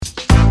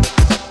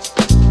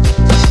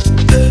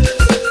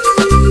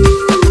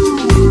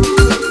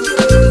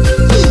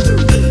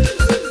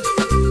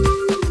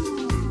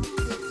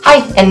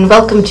and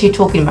welcome to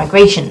Talking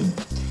Migration.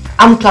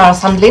 I'm Clara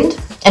Sandlind,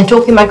 and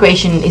Talking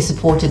Migration is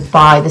supported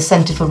by the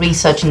Centre for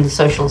Research in the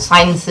Social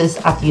Sciences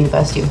at the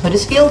University of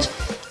Huddersfield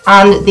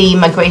and the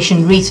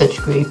Migration Research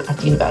Group at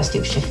the University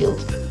of Sheffield.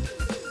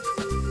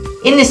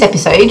 In this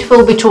episode,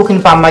 we'll be talking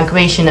about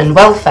migration and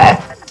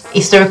welfare.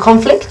 Is there a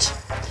conflict?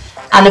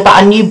 And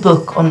about a new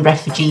book on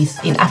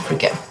refugees in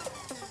Africa.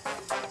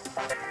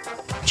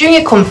 During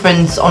a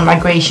conference on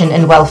migration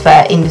and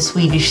welfare in the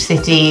Swedish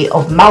city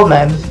of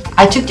Malmö,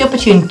 I took the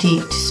opportunity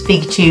to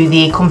speak to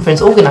the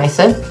conference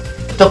organizer,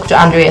 Dr.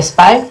 Andreas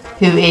Berg,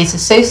 who is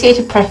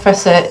Associate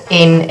Professor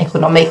in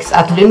Economics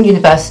at Lund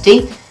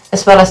University,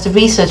 as well as the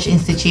Research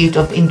Institute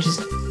of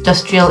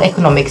Industrial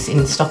Economics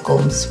in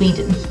Stockholm,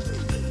 Sweden.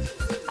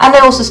 And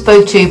I also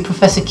spoke to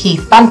Professor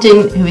Keith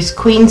Banton, who is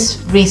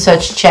Queen's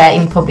Research Chair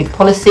in Public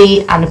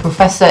Policy and a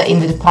Professor in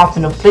the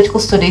Department of Political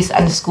Studies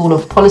and the School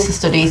of Policy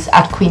Studies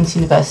at Queen's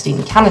University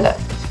in Canada.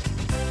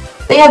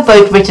 They have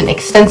both written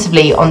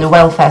extensively on the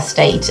welfare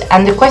state,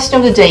 and the question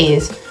of the day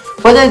is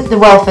whether the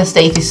welfare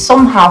state is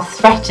somehow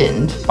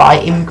threatened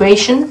by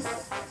immigration.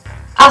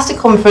 As the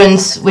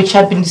conference, which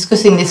had been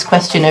discussing this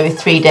question over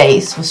 3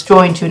 days, was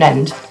drawing to an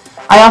end,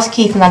 I asked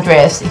Keith and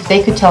Andreas if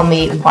they could tell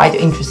me why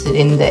they're interested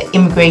in the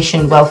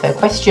immigration welfare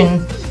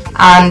question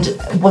and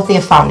what they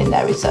have found in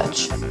their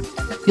research.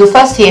 You'll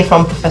first hear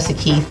from Professor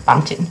Keith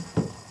Banton.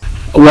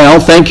 Well,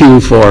 thank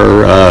you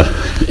for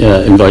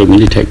inviting me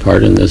to take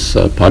part in this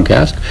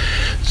podcast.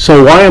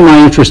 So why am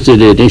I interested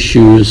in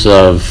issues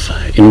of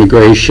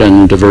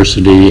immigration,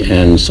 diversity,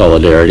 and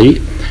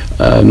solidarity?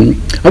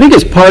 I think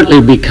it's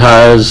partly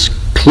because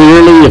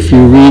clearly, if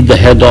you read the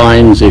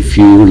headlines, if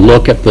you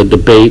look at the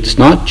debates,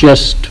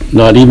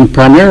 not even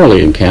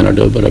primarily in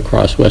Canada, but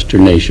across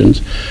Western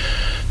nations,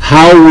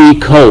 how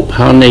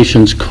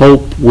nations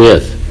cope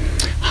with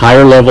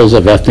higher levels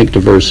of ethnic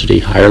diversity,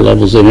 higher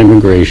levels of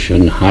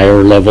immigration,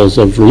 higher levels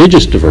of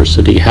religious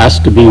diversity has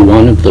to be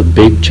one of the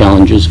big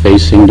challenges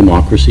facing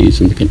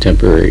democracies in the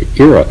contemporary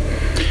era.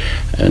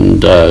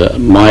 And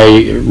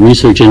my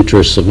research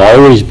interests have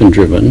always been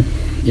driven,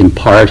 in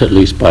part at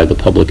least, by the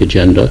public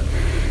agenda,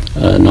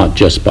 not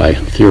just by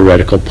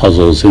theoretical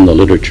puzzles in the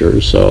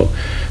literature. So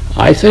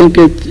I think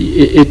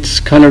it's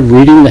kind of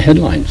reading the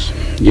headlines.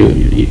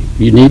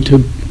 You need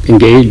to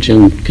engage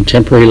in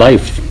contemporary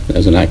life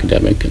as an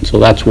academic, and so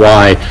that's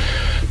why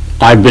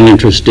I've been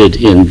interested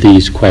in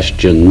these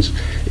questions.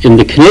 In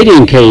the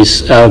Canadian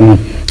case,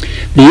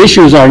 the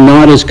issues are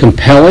not as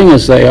compelling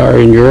as they are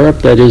in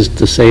Europe. That is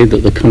to say that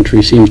the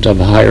country seems to have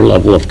a higher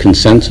level of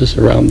consensus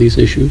around these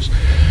issues,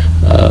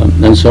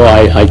 and so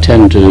I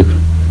tend to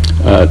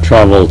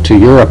travel to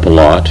Europe a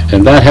lot,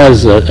 and that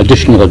has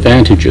additional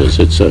advantages.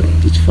 It's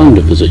fun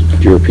to visit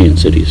European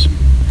cities.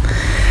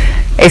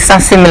 Is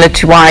that similar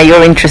to why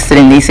you're interested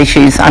in these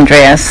issues,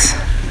 Andreas?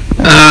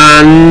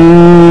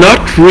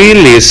 Not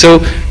really. So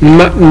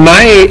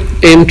my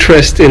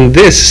interest in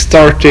this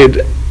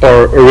started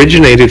or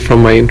originated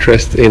from my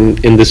interest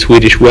in the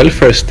Swedish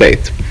welfare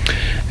state.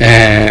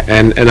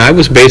 And I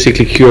was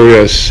basically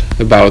curious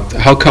about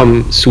how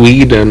come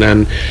Sweden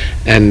and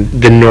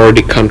the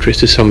Nordic countries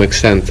to some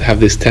extent have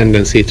this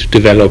tendency to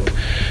develop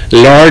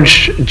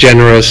large,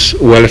 generous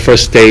welfare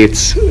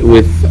states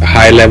with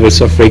high levels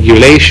of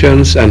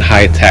regulations and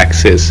high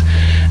taxes,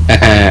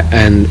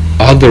 and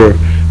other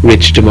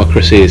rich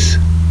democracies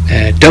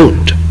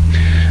don't.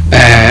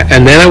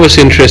 And then I was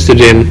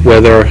interested in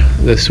whether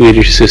the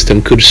Swedish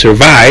system could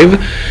survive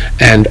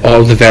and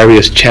all the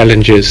various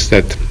challenges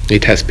that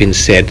it has been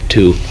said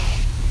to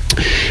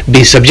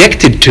be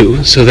subjected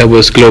to. So there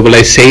was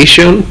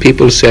globalization.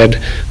 People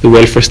said the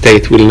welfare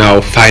state will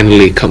now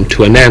finally come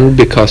to an end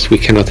because we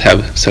cannot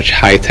have such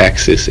high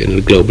taxes in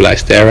a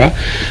globalized era.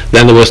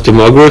 Then there was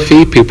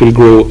demography. People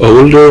grew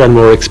older and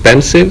more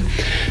expensive,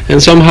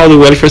 and somehow the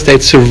welfare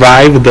state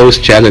survived those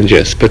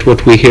challenges. But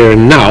what we hear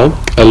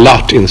now a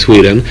lot in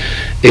Sweden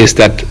is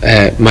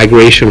that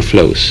migration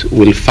flows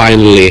will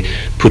finally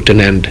put an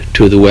end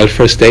to the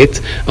welfare state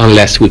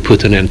unless we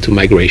put an end to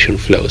migration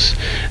flows.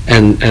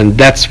 And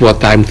that's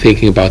what I'm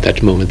thinking about at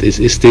the moment.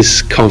 Is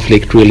this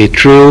conflict really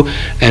true?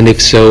 And if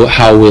so,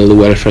 how will the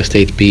welfare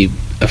state be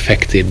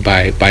affected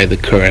by the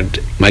current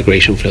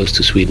migration flows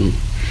to Sweden?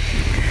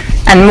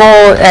 And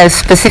more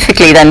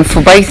specifically then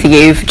for both of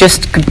you,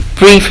 just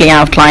briefly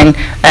outline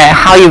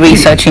how you're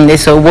researching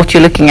this or what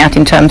you're looking at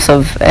in terms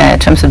of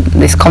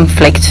this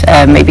conflict.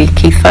 Maybe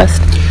Keith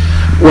first.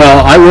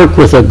 Well, I work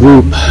with a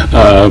group,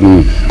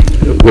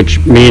 which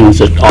means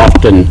that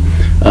often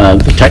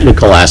the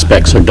technical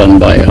aspects are done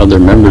by other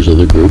members of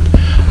the group.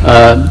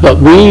 But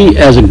we,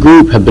 as a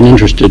group, have been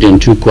interested in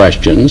two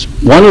questions.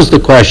 One is the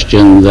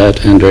question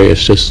that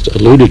Andreas just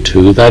alluded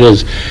to, that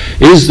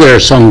is there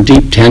some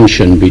deep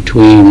tension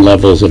between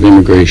levels of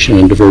immigration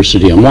and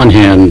diversity on one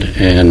hand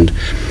and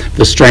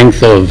the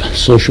strength of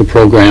social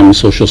programs,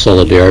 social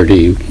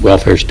solidarity,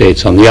 welfare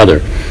states on the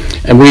other?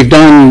 And we've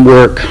done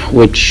work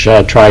which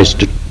tries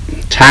to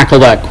tackle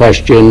that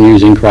question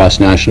using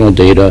cross-national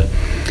data,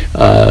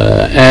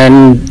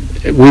 and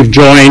we've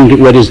joined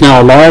what is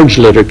now large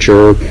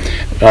literature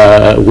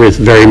with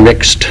very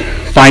mixed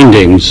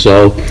findings,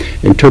 so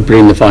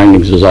interpreting the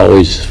findings is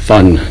always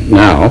fun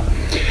now.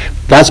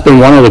 That's been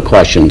one of the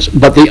questions.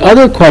 But the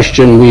other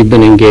question we've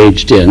been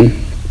engaged in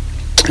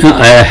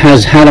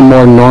has had a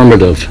more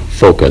normative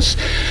focus.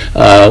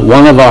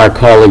 One of our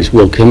colleagues,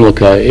 Will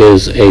Kymlicka,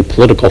 is a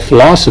political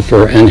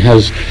philosopher and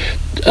has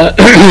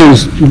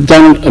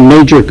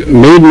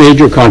made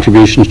major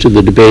contributions to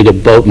the debate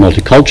about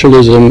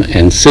multiculturalism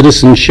and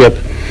citizenship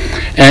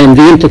and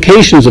the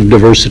implications of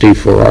diversity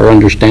for our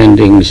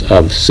understandings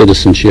of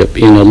citizenship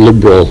in a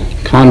liberal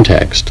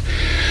context.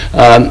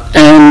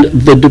 And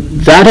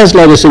that has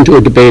led us into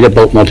a debate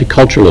about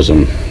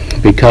multiculturalism,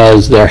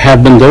 because there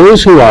have been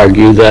those who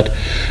argue that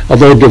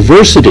although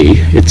diversity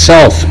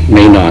itself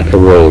may not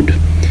erode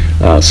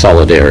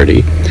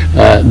solidarity,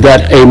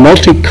 that a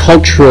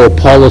multicultural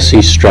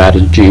policy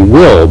strategy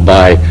will,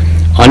 by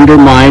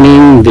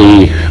undermining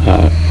the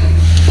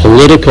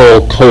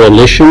political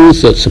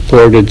coalitions that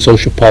supported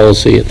social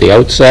policy at the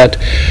outset,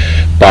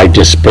 by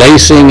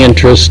displacing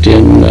interest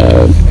in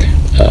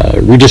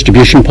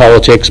redistribution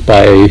politics,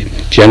 by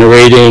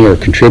generating or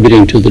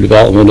contributing to the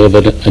development of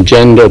an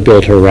agenda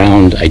built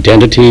around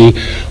identity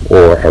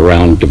or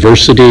around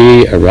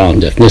diversity,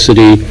 around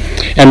ethnicity,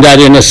 and that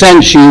in a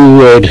sense you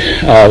would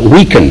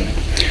weaken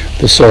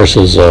the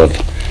sources of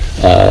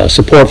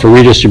support for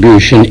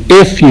redistribution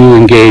if you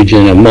engage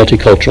in a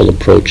multicultural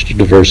approach to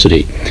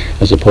diversity,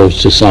 as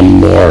opposed to some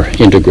more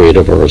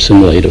integrative or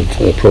assimilative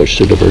approach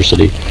to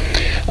diversity.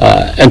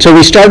 And so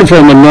we started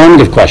from a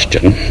normative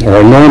question, or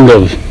a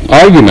normative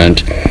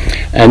argument,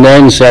 and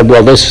then said,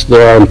 well,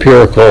 there are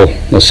empirical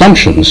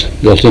assumptions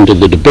built into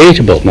the debate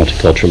about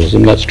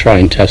multiculturalism. Let's try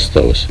and test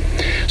those.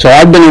 So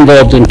I've been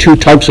involved in two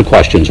types of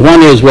questions.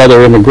 One is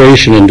whether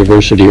immigration and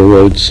diversity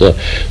erodes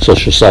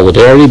social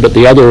solidarity, but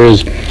the other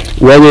is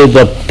whether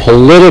the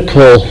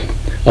political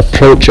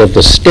approach of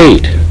the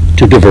state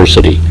to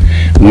diversity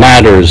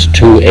matters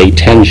to a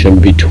tension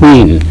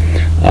between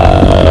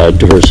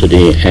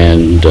diversity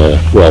and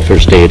welfare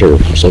state or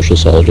social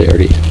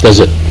solidarity. Does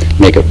it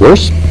make it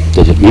worse?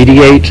 Does it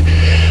mediate?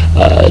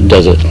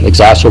 Does it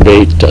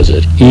exacerbate? Does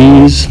it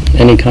ease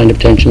any kind of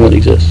tension that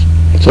exists?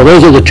 So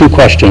those are the two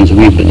questions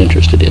we've been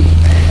interested in.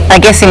 I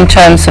guess in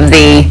terms of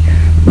the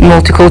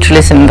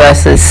multiculturalism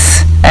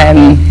versus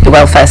the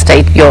welfare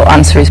state, your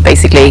answer is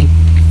basically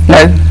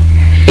no,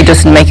 it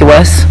doesn't make it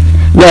worse.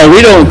 No,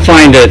 we don't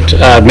find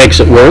it makes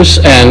it worse,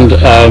 and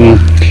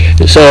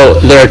so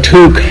there are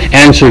two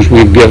answers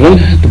we've given,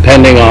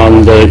 depending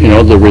on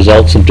the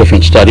results of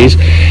different studies.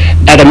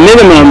 At a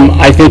minimum,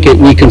 I think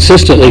we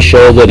consistently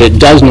show that it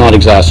does not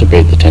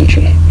exacerbate the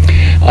tension.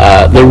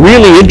 The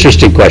really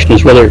interesting question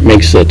is whether it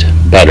makes it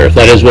better,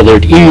 that is, whether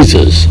it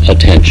eases a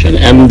tension.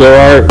 And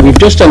we've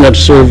just done a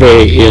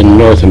survey in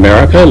North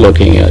America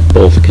looking at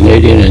both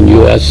Canadian and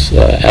U.S.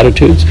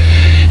 attitudes,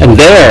 and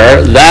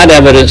that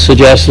evidence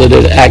suggests that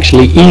it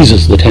actually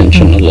eases the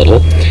tension a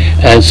little.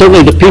 And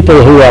certainly the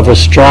people who have a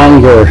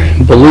stronger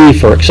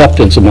belief or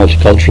acceptance of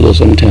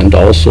multiculturalism tend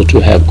also to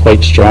have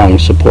quite strong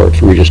support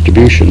for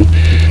redistribution.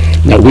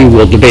 Now, we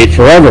will debate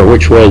forever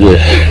which way the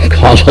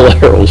causal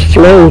arrows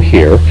flow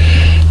here,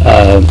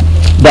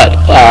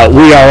 but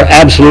we are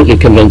absolutely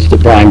convinced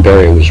that Brian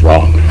Barry was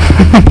wrong.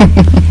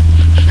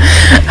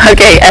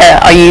 Okay,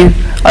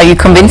 are you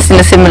convinced in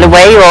a similar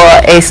way,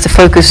 or is the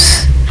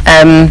focus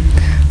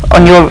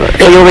on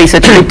your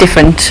research a bit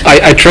different?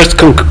 I trust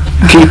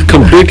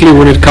completely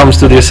when it comes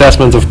to the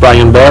assessment of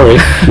Brian Barry,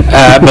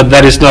 but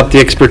that is not the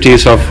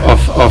expertise of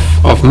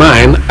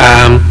mine.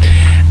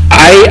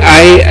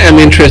 I am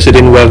interested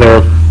in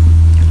whether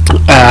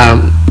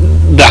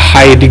the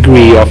high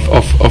degree of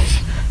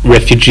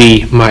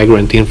refugee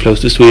migrant inflows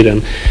to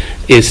Sweden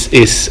is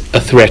a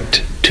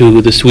threat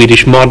to the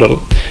Swedish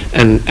model,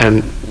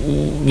 and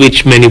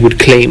which many would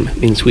claim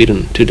in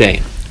Sweden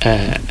today,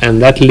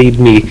 and that leads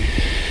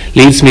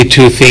me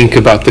to think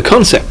about the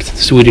concept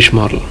Swedish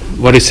model.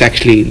 What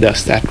exactly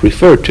does that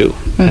refer to?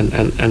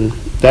 And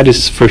that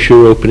is for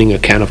sure opening a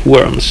can of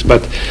worms.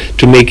 But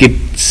to make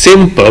it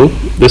simple,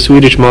 the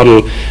Swedish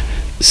model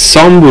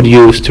some would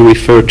use to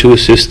refer to a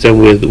system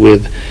with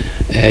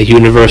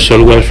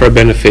universal welfare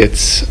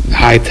benefits,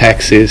 high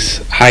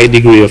taxes, high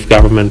degree of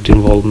government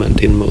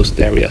involvement in most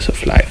areas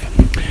of life.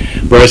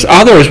 Whereas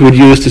others would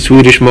use the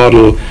Swedish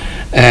model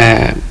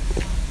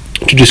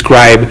to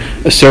describe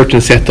a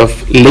certain set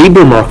of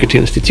labor market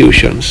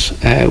institutions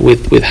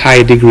with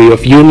high degree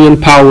of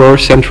union power,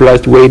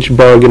 centralized wage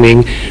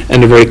bargaining,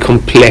 and a very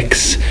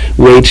complex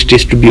wage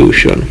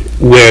distribution,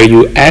 where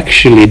you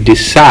actually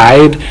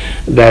decide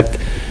that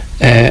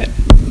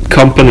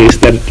companies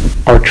that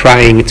are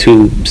trying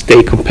to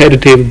stay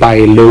competitive by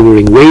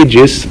lowering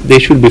wages, they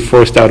should be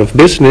forced out of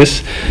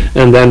business,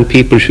 and then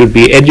people should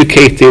be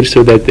educated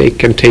so that they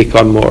can take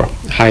on more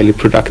highly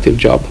productive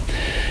job.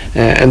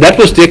 And that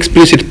was the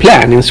explicit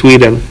plan in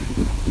Sweden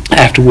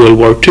after World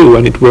War II,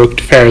 and it worked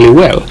fairly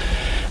well.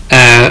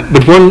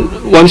 But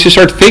once you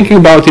start thinking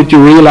about it,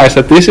 you realize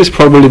that this is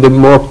probably the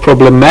more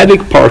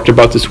problematic part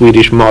about the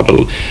Swedish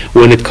model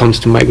when it comes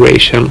to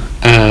migration,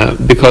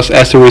 because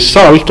as a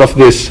result of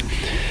this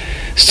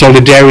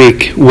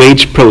solidaric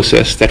wage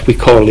process that we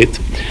call it,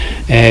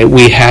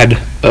 we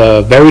had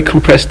a very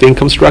compressed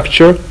income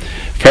structure,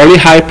 fairly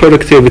high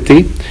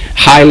productivity,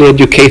 highly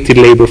educated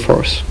labor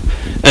force.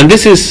 And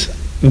this is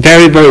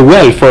very, very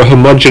well for a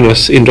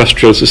homogeneous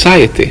industrial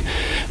society,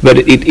 but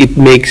it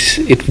makes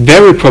it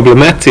very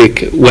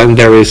problematic when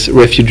there is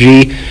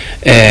refugee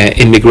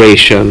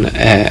immigration,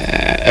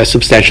 a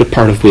substantial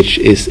part of which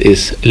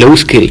is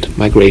low-skilled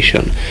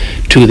migration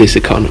to this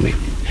economy.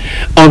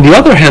 On the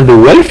other hand, the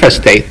welfare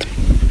state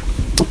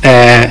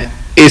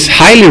is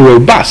highly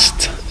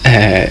robust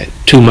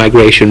to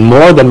migration,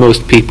 more than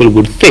most people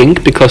would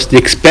think, because the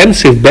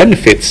expensive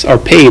benefits are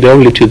paid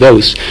only to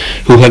those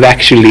who have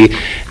actually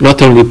not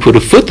only put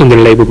a foot on the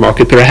labor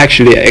market, but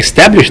actually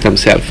established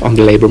themselves on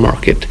the labor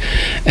market.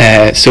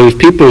 So if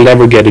people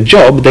never get a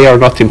job, they are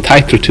not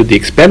entitled to the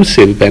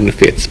expensive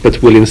benefits,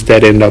 but will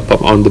instead end up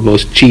on the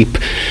most cheap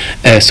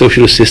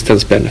social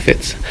assistance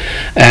benefits.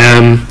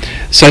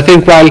 So I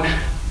think while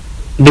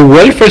the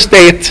welfare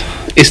state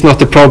is not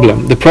the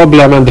problem. The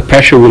problem and the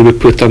pressure will be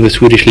put on the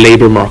Swedish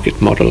labor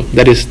market model.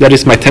 That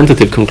is my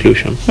tentative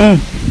conclusion.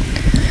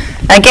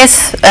 I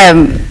guess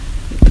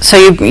so.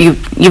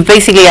 You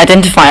basically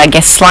identify, I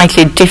guess,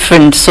 slightly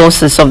different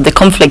sources of the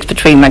conflict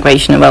between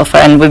migration and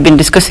welfare, and we've been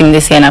discussing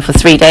this here now for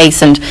 3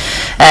 days, and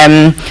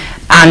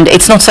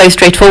it's not so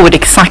straightforward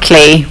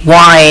exactly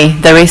why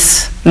there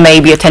is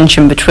maybe a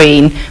tension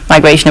between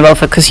migration and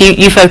welfare, because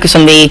you focus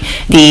on the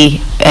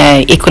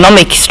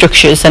economic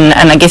structures, and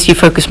I guess you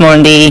focus more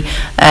on the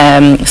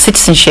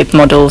citizenship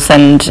models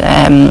and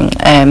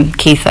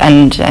Keith,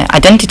 and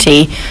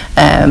identity,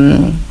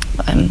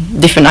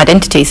 different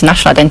identities,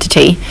 national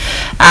identity,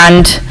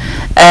 and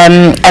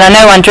I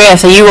know, Andreas,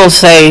 so you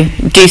also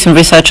do some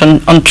research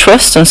on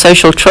trust, on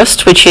social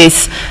trust, which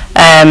is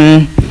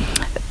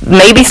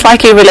maybe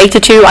slightly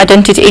related to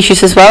identity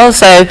issues as well.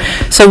 So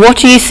what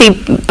do you see,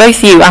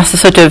 both of you, as the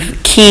sort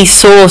of key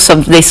source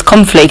of this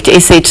conflict?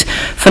 Is it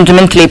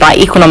fundamentally by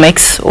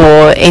economics,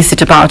 or is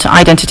it about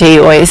identity,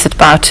 or is it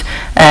about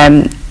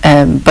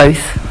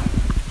both?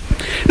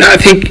 No, I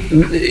think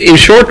in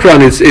short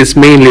run it's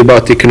mainly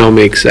about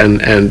economics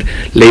and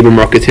labor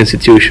market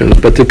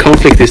institutions, but the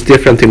conflict is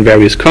different in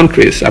various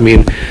countries. I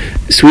mean,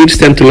 Swedes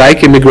tend to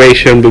like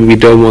immigration, but we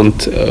don't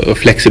want a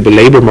flexible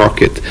labor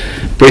market.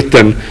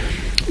 Britain,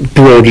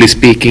 broadly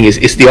speaking,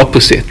 is the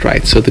opposite,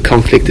 right? So the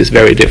conflict is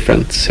very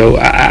different. So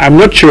I'm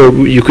not sure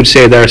you could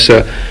say there's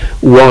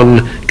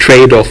one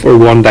trade-off or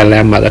one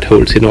dilemma that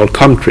holds in all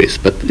countries,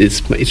 but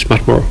it's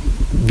much more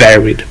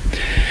varied.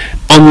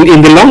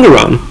 In the longer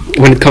run,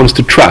 when it comes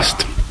to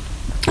trust,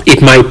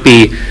 it might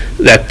be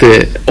that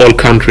all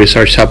countries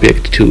are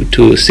subject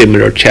to a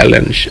similar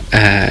challenge,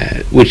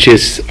 which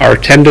is our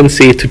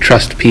tendency to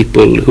trust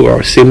people who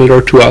are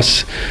similar to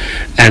us,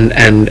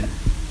 and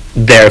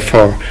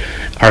therefore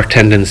our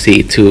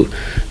tendency to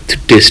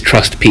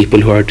distrust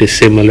people who are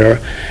dissimilar,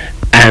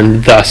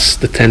 and thus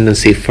the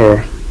tendency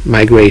for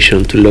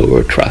migration to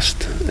lower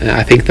trust.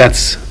 I think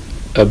that's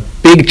a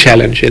big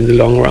challenge in the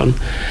long run,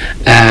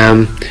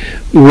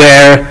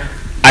 where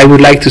I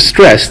would like to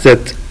stress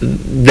that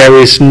there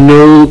is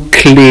no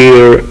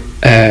clear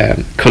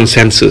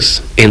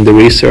consensus in the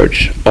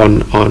research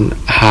on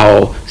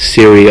how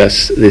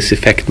serious this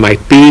effect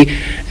might be,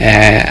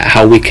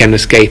 how we can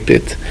escape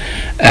it.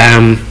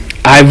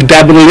 I've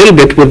dabbled a little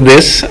bit with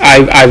this.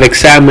 I've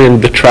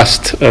examined the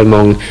trust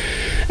among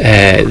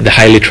the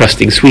highly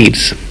trusting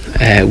Swedes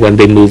when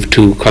they move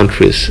to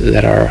countries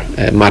that are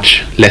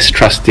much less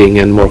trusting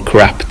and more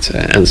corrupt,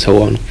 and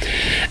so on.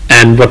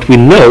 And what we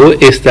know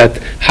is that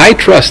high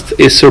trust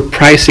is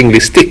surprisingly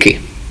sticky.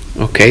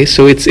 Okay,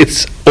 so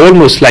it's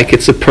almost like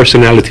it's a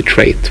personality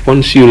trait.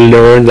 Once you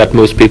learn that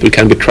most people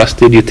can be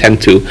trusted, you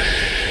tend to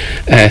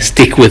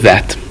stick with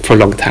that for a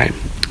long time.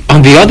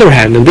 On the other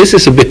hand, and this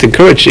is a bit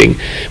encouraging,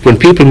 when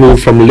people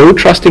move from low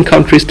trusting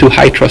countries to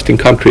high trusting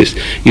countries,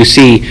 you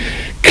see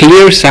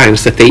clear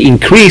signs that they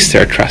increase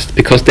their trust,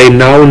 because they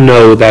now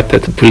know that the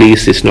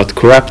police is not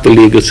corrupt, the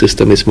legal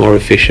system is more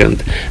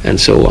efficient, and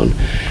so on.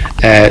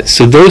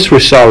 So those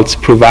results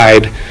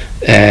provide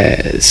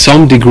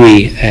some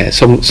degree,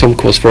 some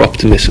cause for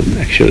optimism,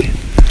 actually.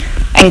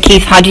 And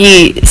Keith, how do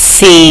you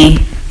see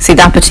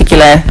that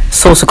particular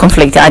source of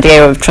conflict, the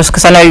idea of trust?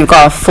 Because I know you've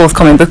got a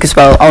forthcoming book as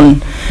well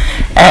on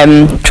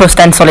trust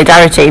and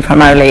solidarity,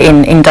 primarily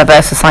in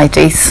diverse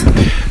societies.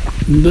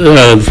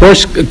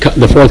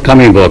 The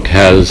forthcoming book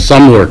has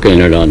some work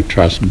in it on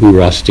trust. Bo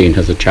Rothstein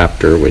has a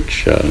chapter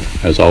which,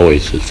 as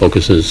always, it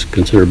focuses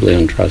considerably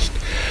on trust.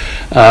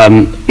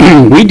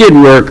 We did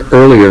work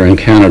earlier in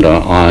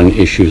Canada on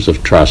issues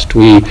of trust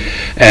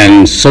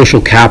and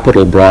social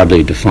capital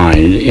broadly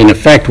defined. In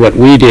effect, what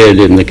we did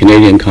in the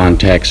Canadian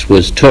context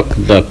was took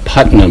the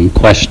Putnam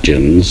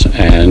questions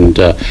and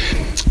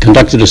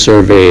conducted a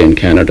survey in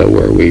Canada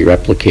where we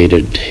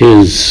replicated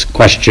his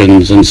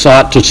questions and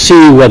sought to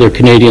see whether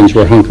Canadians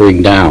were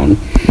hunkering down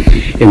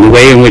in the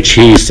way in which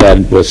he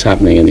said was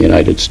happening in the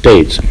United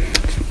States,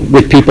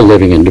 with people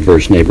living in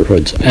diverse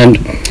neighborhoods. And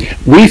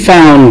we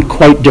found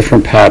quite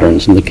different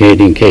patterns in the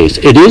Canadian case.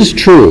 It is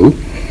true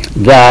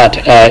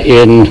that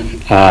in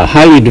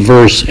highly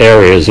diverse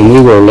areas, and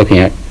we were looking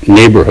at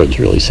neighborhoods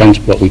really,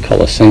 what we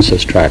call a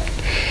census tract,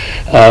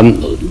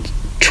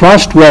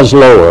 trust was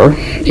lower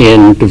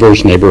in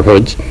diverse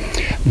neighborhoods.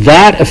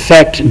 That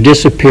effect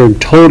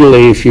disappeared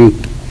totally if you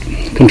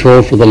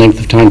control for the length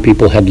of time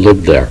people had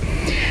lived there.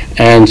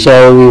 And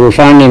so we were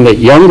finding that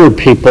younger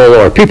people,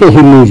 or people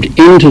who moved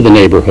into the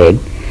neighborhood,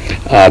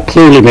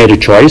 clearly made a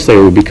choice. They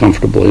would be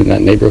comfortable in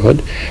that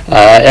neighborhood.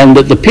 And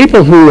that the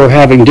people who were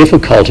having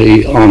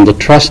difficulty on the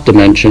trust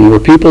dimension were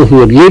people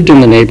who had lived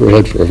in the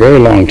neighborhood for a very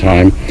long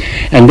time,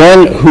 and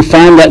then who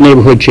found that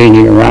neighborhood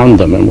changing around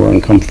them and were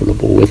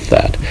uncomfortable with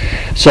that.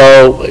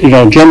 So,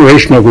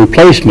 generational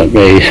replacement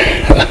may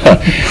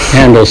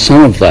handle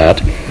some of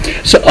that.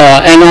 So,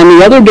 and on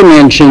the other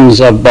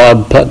dimensions of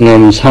Bob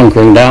Putnam's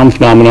hunkering down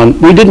phenomenon,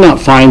 we did not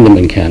find them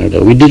in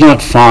Canada. We did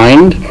not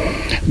find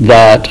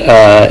that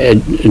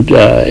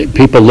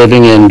people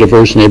living in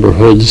diverse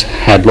neighborhoods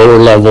had lower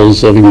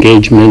levels of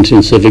engagement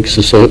in civic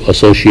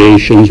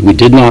associations. We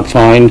did not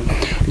find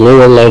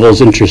lower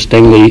levels,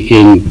 interestingly,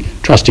 in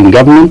trusting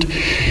government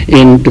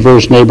in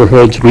diverse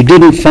neighborhoods. We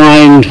didn't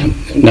find,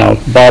 now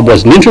Bob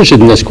wasn't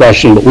interested in this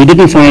question, but we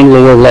didn't find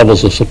lower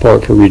levels of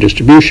support for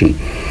redistribution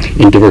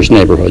in diverse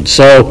neighborhoods.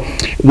 So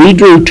we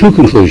drew two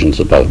conclusions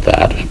about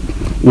that.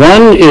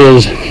 One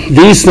is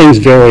these things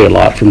vary a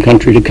lot from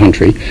country to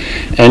country,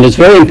 and it's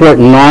very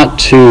important not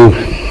to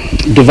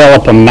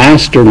develop a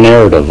master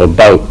narrative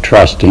about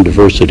trust and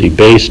diversity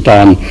based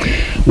on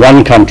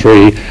one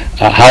country,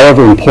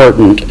 however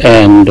important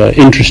and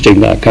interesting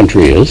that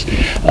country is.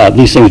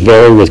 These things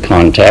vary with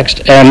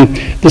context. And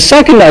the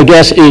second, I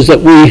guess, is that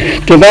we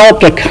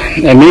developed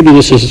and maybe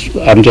this is,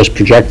 I'm just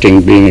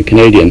projecting being a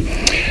Canadian,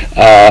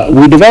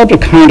 we developed a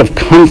kind of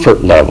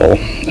comfort level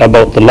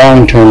about the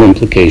long-term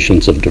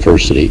implications of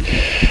diversity.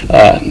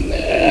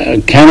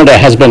 Canada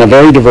has been a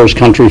very diverse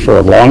country for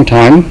a long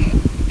time.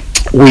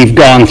 We've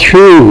gone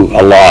through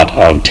a lot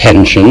of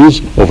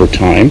tensions over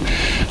time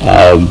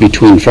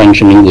between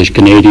French and English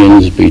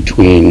Canadians,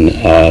 between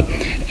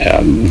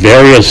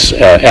various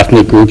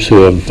ethnic groups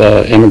who have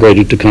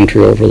immigrated to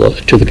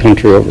the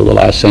country over the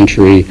last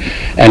century,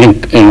 and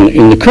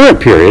in the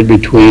current period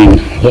between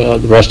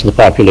the rest of the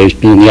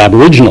population and the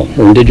Aboriginal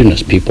or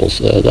Indigenous peoples.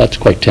 That's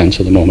quite tense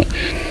at the moment.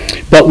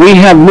 But we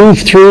have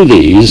moved through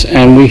these,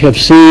 and we have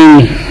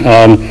seen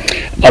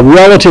a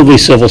relatively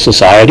civil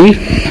society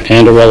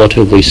and a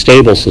relatively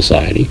stable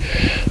society,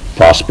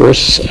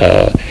 prosperous. We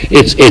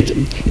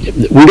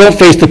don't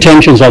face the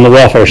tensions on the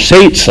welfare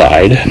state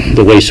side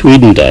the way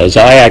Sweden does.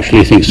 I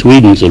actually think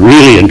Sweden's a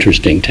really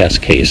interesting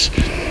test case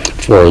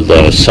for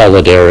the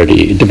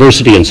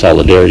diversity and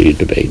solidarity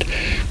debate,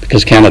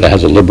 because Canada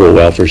has a liberal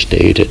welfare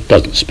state. It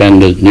doesn't spend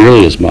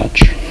nearly as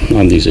much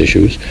on these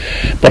issues.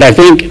 But I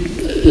think,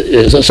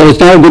 so it's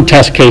not a good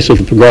test case of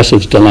the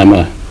progressives'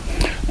 dilemma,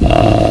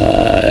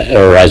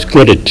 or as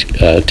good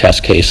a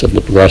test case of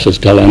the progressives'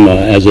 dilemma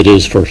as it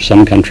is for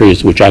some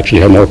countries which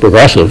actually are more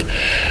progressive.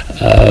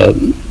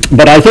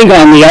 But I think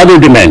on the other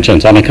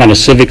dimensions, on a kind of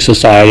civic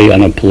society,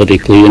 on a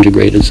politically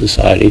integrated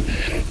society,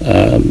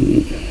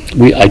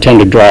 I tend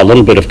to draw a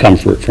little bit of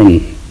comfort from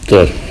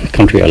the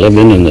country I live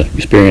in and the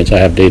experience I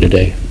have day to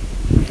day.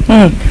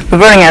 We're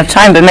running out of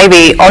time, but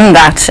maybe on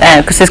that,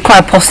 because there's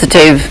quite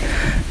positive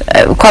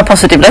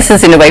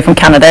lessons in a way from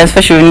Canada,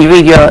 especially when you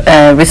read your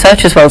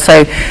research as well.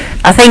 So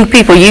I think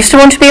people used to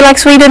want to be like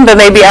Sweden, but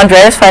maybe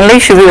Andreas, finally,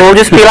 should we all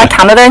just be like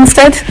Canada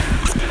instead?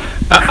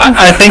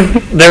 I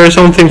think there is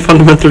something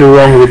fundamentally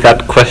wrong with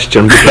that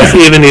question, because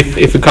even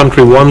if a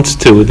country wants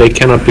to, they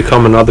cannot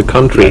become another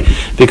country,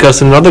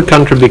 because another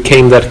country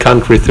became that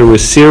country through a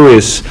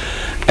series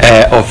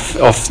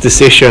of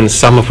decisions,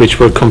 some of which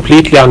were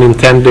completely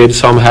unintended,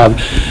 some have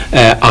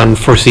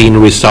unforeseen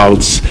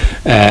results,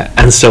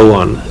 and so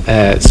on.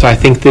 So I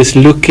think this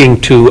looking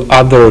to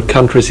other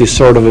countries is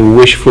sort of a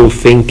wishful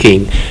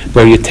thinking,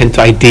 where you tend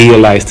to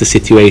idealize the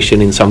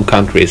situation in some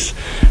countries.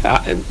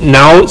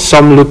 Now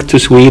some look to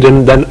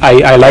Sweden, then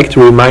I like to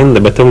remind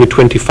them that only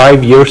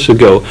 25 years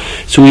ago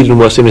Sweden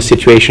was in a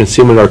situation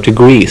similar to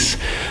Greece,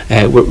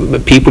 where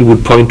people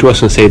would point to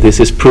us and say this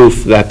is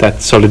proof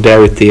that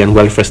solidarity and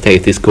welfare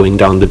state is going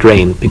down the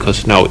drain,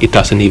 because now it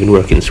doesn't even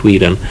work in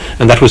Sweden,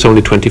 and that was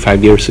only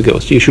 25 years ago.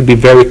 So you should be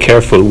very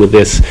careful with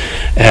this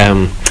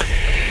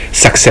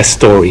success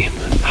story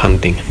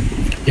hunting.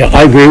 Yeah,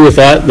 I agree with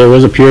that. There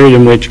was a period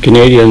in which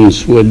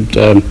Canadians would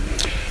go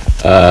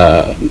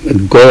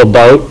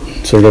about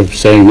sort of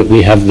saying that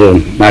we have the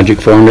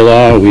magic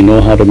formula, we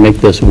know how to make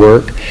this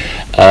work,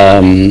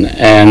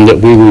 and that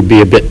we would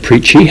be a bit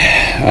preachy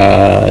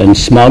and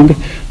smug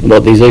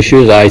about these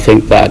issues. I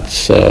think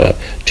that's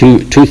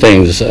two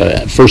things.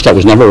 First, I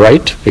was never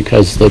right,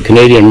 because the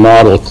Canadian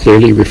model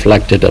clearly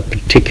reflected a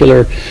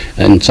particular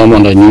and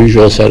somewhat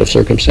unusual set of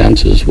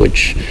circumstances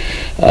which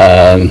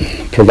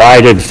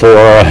provided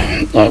for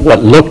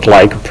what looked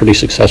like a pretty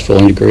successful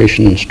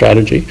integration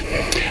strategy.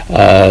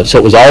 So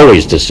it was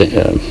always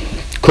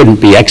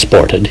couldn't be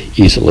exported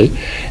easily.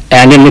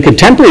 And in the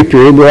contemporary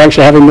period, we're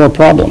actually having more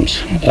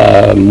problems.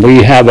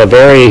 We have a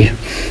very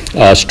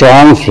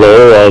strong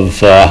flow of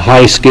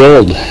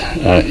high-skilled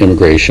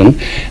immigration,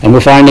 and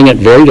we're finding it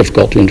very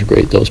difficult to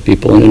integrate those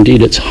people. And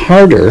indeed, it's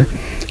harder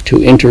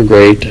to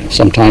integrate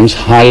sometimes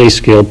highly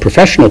skilled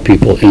professional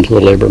people into the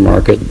labor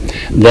market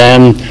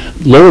than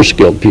lower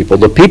skilled people.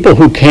 The people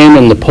who came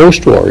in the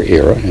post-war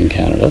era in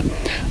Canada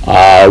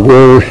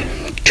were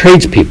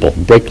tradespeople,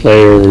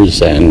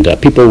 bricklayers, and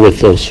people with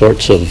those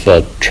sorts of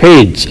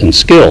trades and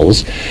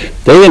skills.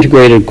 They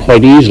integrated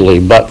quite easily,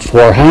 but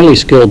for highly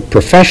skilled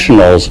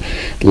professionals,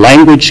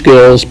 language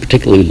skills,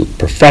 particularly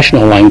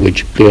professional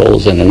language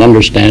skills, and an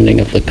understanding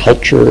of the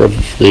culture of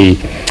the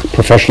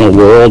professional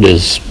world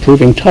is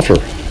proving tougher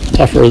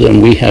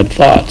than we had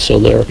thought. So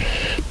there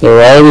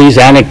are all these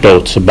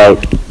anecdotes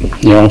about,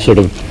 sort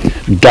of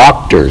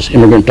doctors,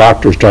 immigrant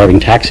doctors driving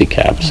taxi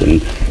cabs,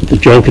 and the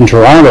joke in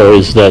Toronto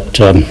is that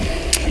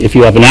if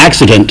you have an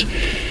accident,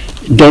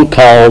 don't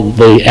call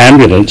the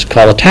ambulance,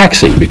 call a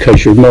taxi,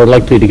 because you're more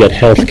likely to get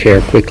health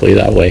care quickly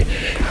that way.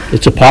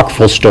 It's a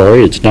apocryphal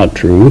story, it's not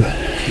true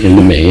in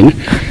the main.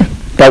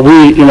 But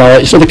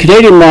so the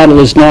Canadian model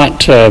is not,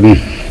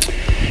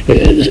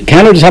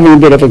 Canada's having a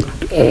bit of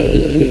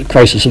a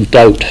crisis of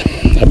doubt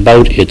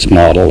about its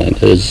model, and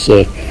is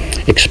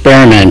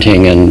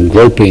experimenting and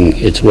groping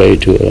its way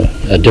to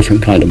a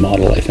different kind of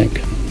model, I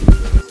think.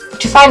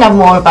 To find out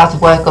more about the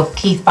work of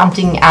Keith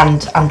Banting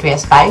and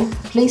Andreas Berg,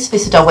 please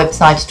visit our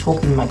website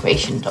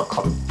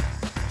talkingmigration.com.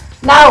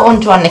 Now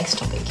on to our next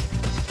topic.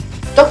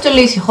 Dr.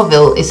 Lucy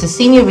Hoville is a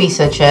senior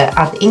researcher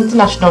at the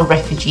International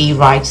Refugee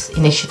Rights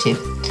Initiative,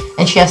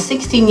 and she has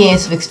 16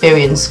 years of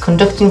experience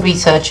conducting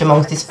research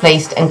amongst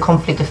displaced and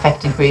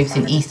conflict-affected groups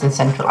in East and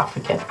Central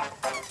Africa.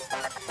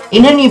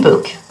 In her new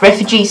book,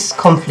 Refugees,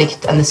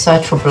 Conflict and the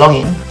Search for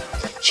Belonging,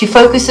 she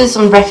focuses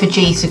on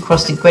refugees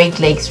across the Great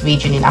Lakes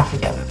region in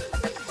Africa.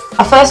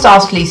 I first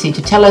asked Lucy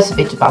to tell us a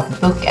bit about the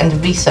book and the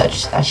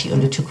research that she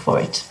undertook for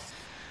it.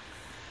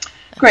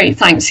 Great,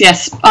 thanks.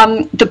 Yes,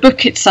 the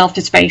book itself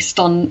is based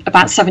on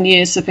about 7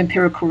 years of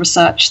empirical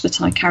research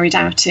that I carried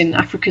out in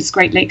Africa's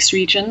Great Lakes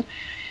region.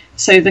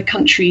 So the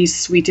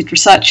countries we did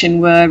research in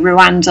were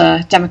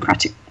Rwanda,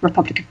 Democratic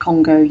Republic of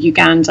Congo,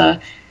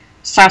 Uganda,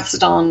 South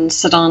Sudan,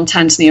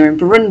 Tanzania and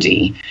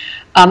Burundi,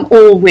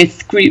 all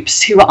with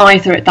groups who were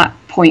either at that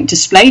point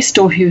displaced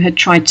or who had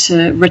tried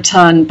to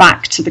return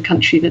back to the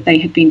country that they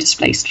had been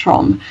displaced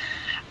from.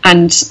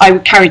 And I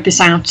carried this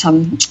out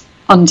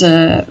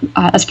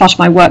as part of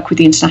my work with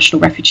the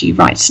International Refugee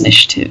Rights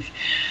Initiative.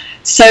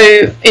 So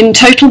in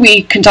total,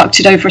 we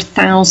conducted over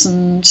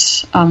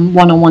 1,000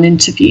 one-on-one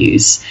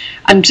interviews.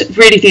 And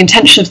really the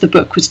intention of the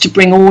book was to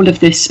bring all of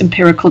this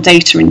empirical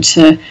data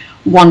into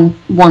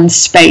one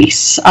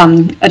space. A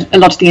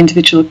lot of the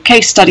individual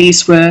case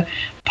studies were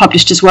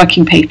published as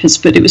working papers,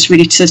 but it was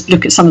really to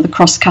look at some of the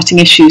cross-cutting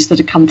issues that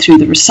had come through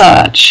the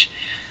research.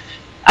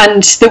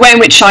 And the way in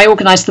which I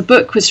organised the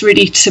book was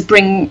really to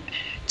bring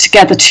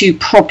together two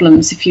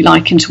problems, if you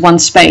like, into one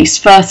space.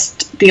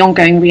 First, the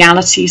ongoing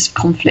realities of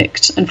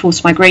conflict and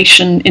forced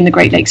migration in the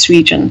Great Lakes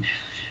region,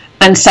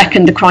 and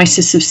second, the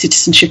crisis of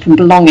citizenship and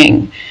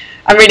belonging.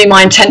 And really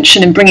my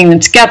intention in bringing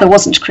them together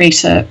wasn't to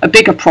create a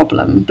bigger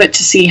problem, but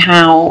to see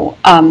how,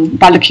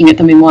 by looking at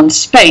them in one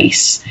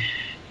space,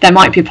 there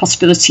might be a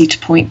possibility to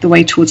point the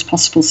way towards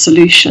possible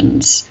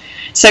solutions.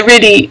 So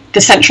really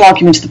the central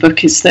argument of the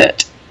book is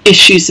that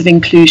issues of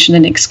inclusion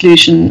and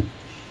exclusion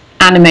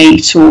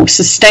animate or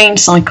sustain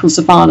cycles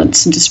of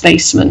violence and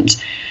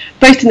displacement,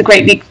 both in the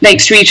Great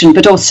Lakes region,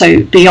 but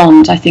also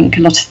beyond. I think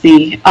a lot of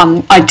the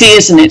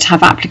ideas in it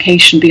have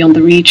application beyond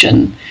the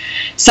region.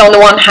 So on the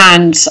one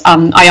hand,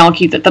 I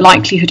argue that the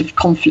likelihood of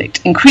conflict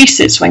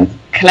increases when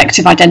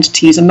collective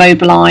identities are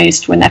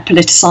mobilised, when they're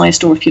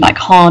politicised, or if you like,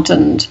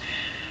 hardened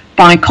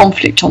by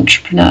conflict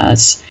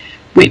entrepreneurs,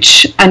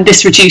 and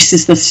this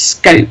reduces the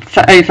scope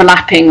for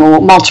overlapping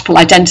or multiple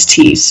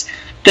identities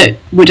that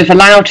would have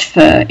allowed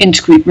for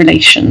intergroup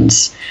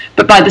relations.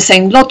 But by the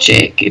same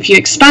logic, if you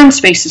expand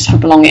spaces for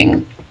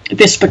belonging,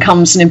 this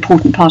becomes an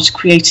important part of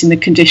creating the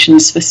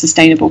conditions for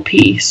sustainable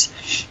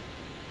peace.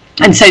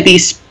 And so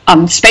these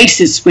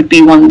spaces would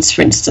be ones,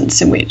 for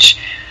instance, in which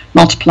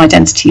multiple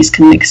identities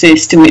can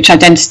exist, in which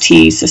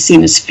identities are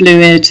seen as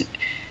fluid,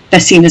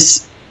 they're seen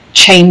as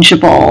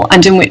changeable,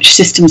 and in which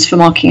systems for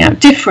marking out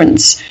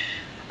difference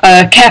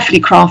are carefully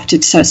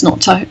crafted so as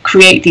not to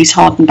create these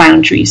hardened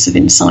boundaries of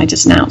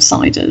insiders and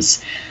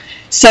outsiders.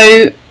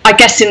 So I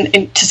guess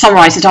to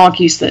summarise, it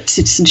argues that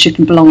citizenship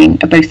and belonging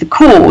are both the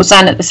cause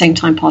and at the same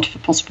time part of a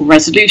possible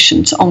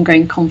resolution to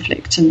ongoing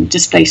conflict and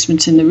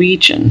displacement in the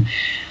region.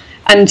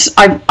 And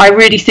I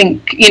really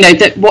think,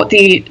 that what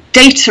the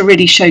data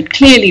really showed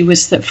clearly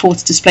was that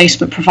forced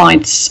displacement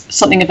provides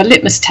something of a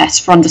litmus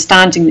test for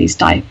understanding these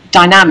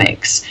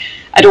dynamics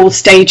at all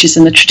stages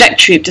in the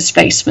trajectory of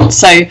displacement.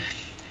 So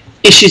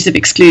issues of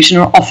exclusion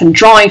often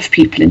drive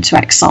people into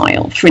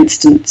exile. For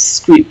instance,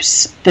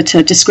 groups that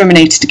are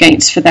discriminated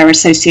against for their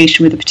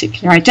association with a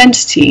particular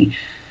identity.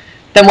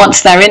 Then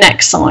once they're in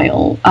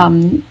exile,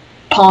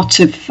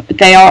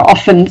 they are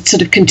often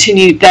sort of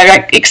continued,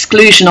 their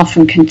exclusion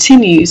often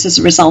continues as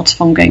a result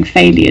of ongoing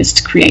failures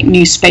to create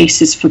new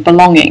spaces for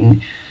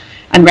belonging,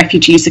 and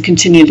refugees are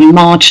continually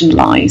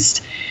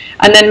marginalised.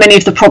 And then many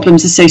of the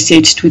problems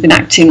associated with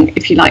enacting,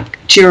 if you like,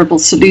 durable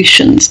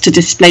solutions to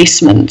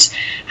displacement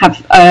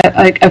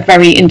are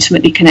very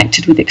intimately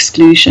connected with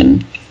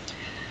exclusion.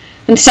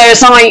 And so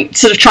as I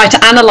sort of try to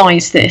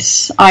analyse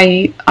this,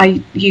 I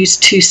use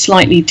two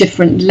slightly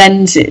different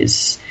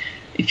lenses,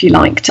 if you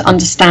like, to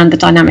understand the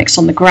dynamics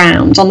on the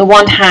ground. On the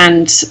one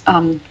hand,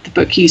 the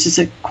book uses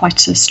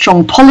quite a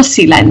strong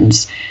policy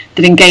lens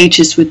that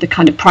engages with the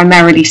kind of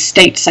primarily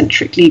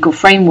state-centric legal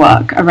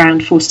framework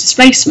around forced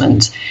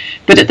displacement.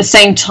 But at the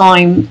same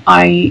time,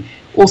 I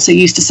also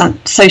used a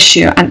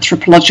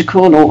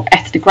socio-anthropological or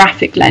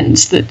ethnographic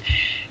lens that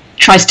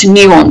tries to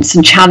nuance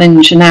and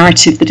challenge a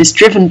narrative that is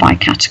driven by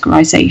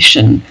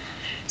categorization.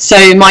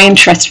 So my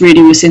interest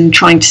really was in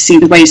trying to see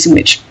the ways in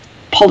which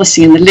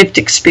policy and the lived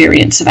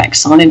experience of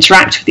exile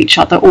interact with each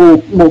other,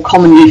 or more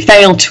commonly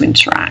fail to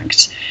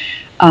interact,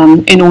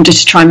 in order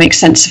to try and make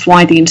sense of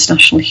why the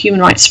international human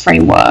rights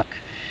framework,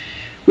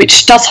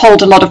 which does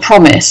hold a lot of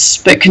promise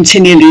but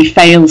continually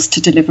fails to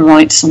deliver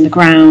rights on the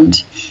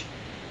ground.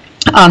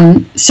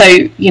 So,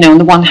 on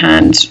the one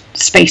hand,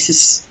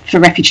 spaces for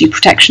refugee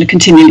protection are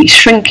continually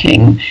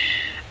shrinking,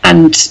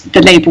 and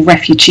the label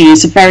refugee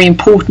is a very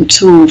important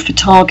tool for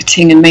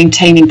targeting and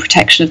maintaining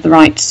protection of the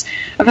rights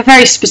of a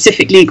very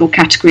specific legal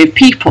category of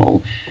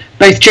people,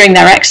 both during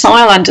their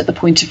exile and at the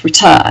point of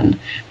return.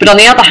 But on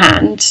the other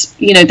hand,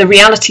 the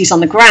realities on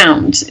the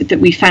ground that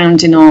we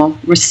found in our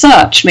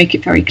research make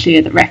it very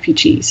clear that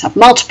refugees have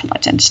multiple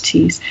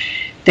identities.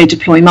 They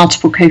deploy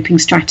multiple coping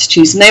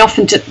strategies, and they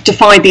often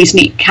defy these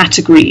neat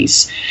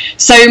categories.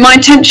 So my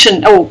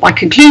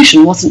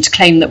conclusion wasn't to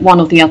claim that one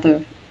or the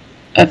other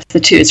of the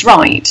two is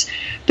right,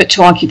 but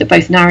to argue that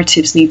both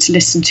narratives need to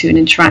listen to and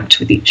interact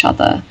with each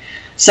other.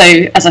 So,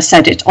 as I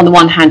said, on the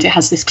one hand, it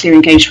has this clear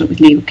engagement with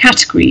legal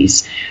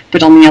categories,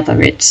 but on the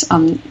other, it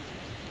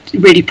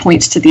really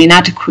points to the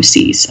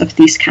inadequacies of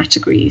these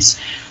categories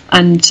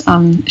and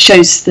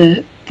shows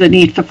the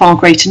need for far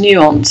greater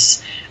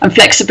nuance and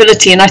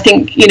flexibility. And I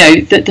think,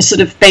 that the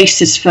sort of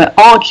basis for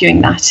arguing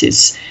that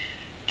is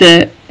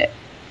the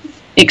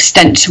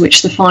extent to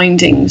which the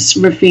findings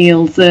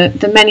reveal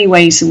the many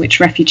ways in which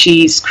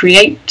refugees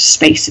create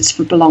spaces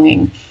for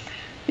belonging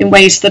in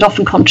ways that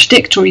often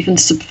contradict or even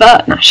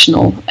subvert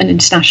national and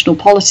international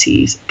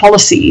policies.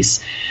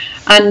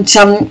 And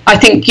I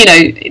think,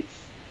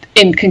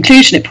 in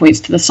conclusion, it points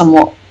to the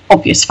somewhat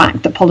obvious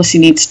fact that policy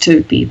needs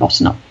to be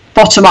bottom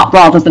up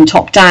rather than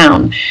top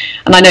down.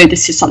 And I know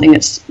this is something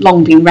that's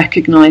long been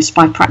recognised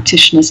by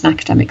practitioners and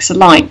academics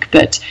alike,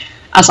 but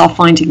as our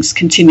findings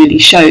continually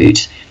showed,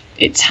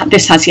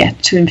 this has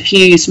yet to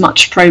infuse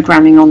much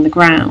programming on the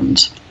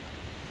ground.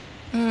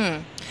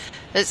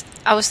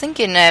 I was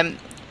thinking,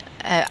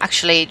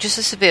 actually, just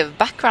as a bit of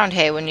background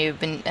here, when you've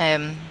been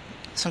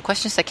some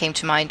questions that came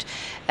to mind.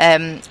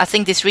 I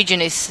think this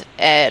region is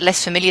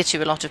less familiar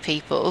to a lot of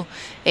people,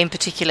 in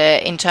particular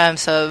in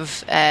terms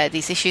of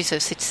these issues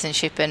of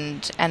citizenship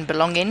and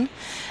belonging.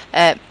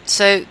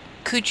 So,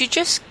 could you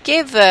just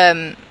give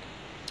a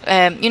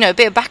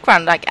bit of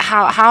background, like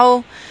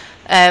how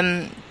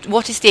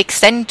what is the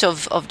extent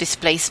of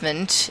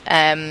displacement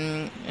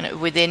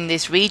within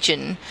this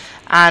region,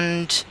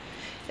 and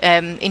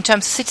in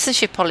terms of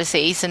citizenship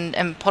policies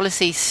and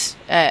policies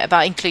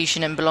about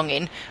inclusion and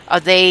belonging, are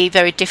they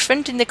very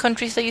different in the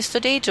countries that you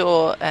studied,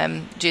 or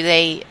do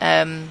they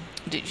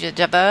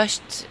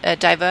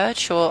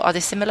diverge, or are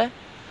they similar?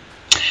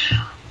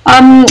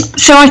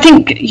 So I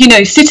think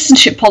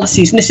citizenship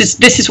policies, and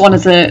this is one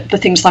of the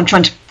things that I'm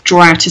trying to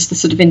draw out, is the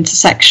sort of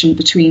intersection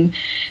between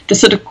the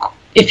sort of,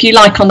 if you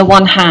like, on the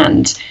one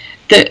hand,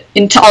 to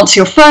answer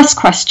your first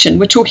question,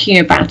 we're talking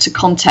about a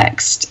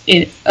context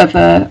of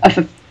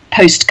a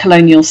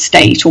post-colonial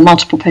state, or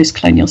multiple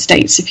post-colonial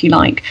states, if you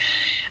like.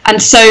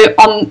 And so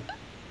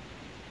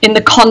in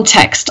the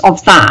context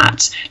of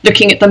that,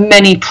 looking at the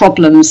many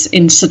problems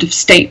in sort of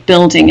state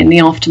building in the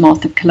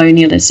aftermath of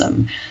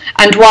colonialism.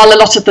 And while a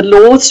lot of the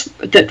laws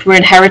that were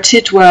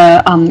inherited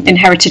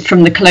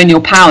from the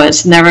colonial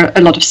powers, and there are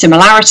a lot of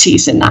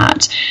similarities in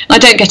that, and I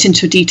don't get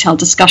into a detailed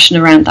discussion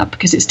around that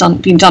because it's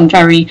been done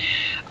very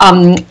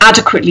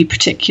adequately,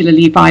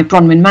 particularly by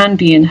Bronwyn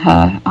Manby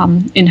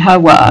in her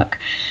work.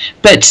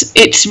 But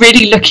it's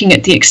really looking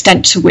at the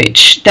extent to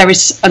which there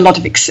is a lot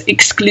of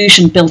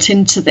exclusion built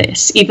into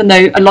this, even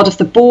though a lot of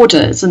the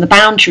borders and the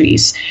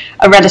boundaries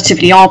are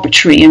relatively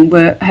arbitrary and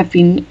have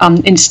been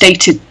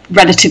instated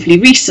relatively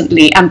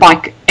recently and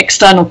by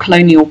external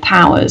colonial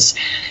powers,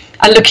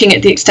 and looking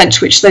at the extent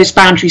to which those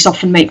boundaries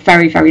often make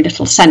very, very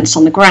little sense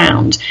on the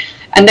ground.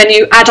 And then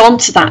you add on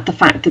to that the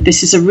fact that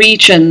this is a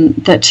region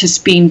that has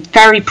been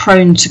very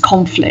prone to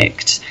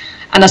conflict.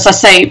 And as I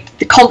say,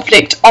 the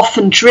conflict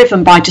often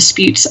driven by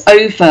disputes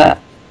over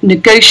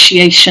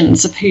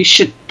negotiations of who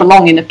should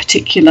belong in a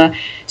particular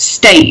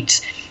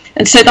state.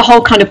 And so the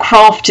whole kind of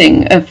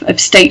crafting of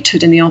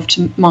statehood in the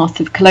aftermath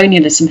of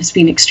colonialism has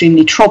been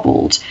extremely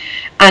troubled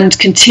and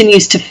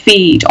continues to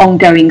feed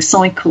ongoing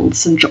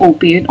cycles or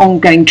be an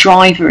ongoing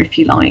driver, if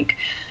you like,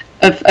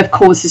 of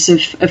causes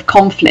of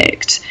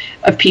conflict,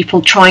 of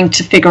people trying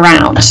to figure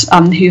out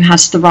who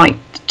has the right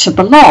to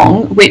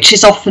belong, which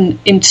is often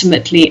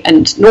intimately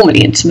and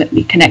normally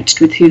intimately connected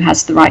with who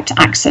has the right to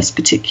access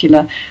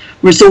particular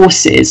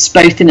resources,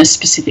 both in a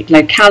specific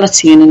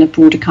locality and in a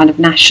broader kind of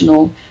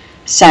national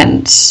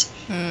sense.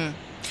 And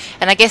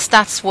I guess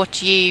that's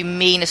what you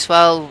mean as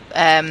well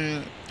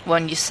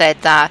when you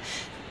said that,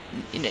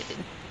 you know,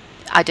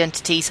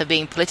 identities are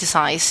being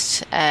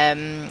politicized,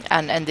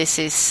 and this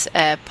is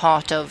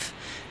part of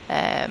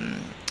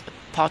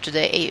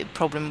the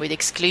problem with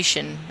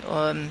exclusion.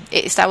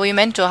 Is that what you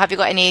meant, or have you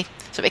got any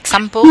sort of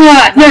examples?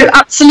 Yeah, no,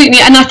 absolutely.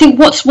 And I think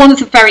what's one of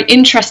the very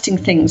interesting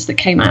things that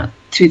came out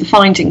through the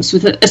findings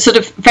was a sort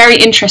of very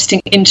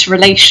interesting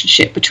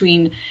interrelationship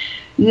between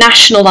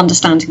national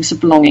understandings of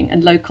belonging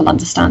and local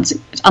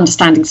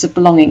understandings of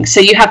belonging.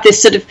 So you have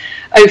this sort of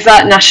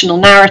overt national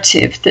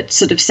narrative that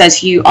sort of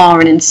says you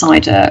are an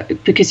insider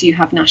because you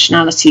have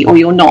nationality, or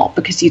you're not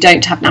because you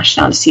don't have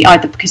nationality,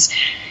 either because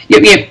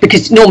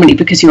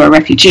you're a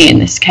refugee in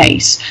this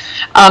case.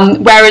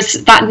 Whereas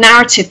that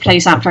narrative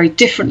plays out very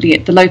differently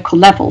at the local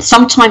level.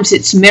 Sometimes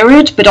it's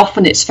mirrored, but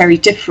often it's very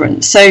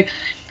different. So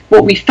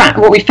what we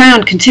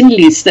found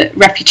continually is that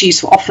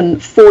refugees were often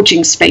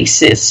forging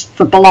spaces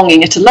for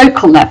belonging at a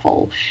local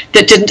level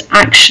that didn't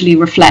actually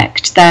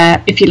reflect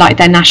their, if you like,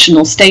 their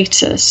national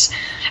status.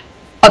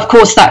 Of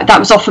course, that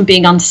was often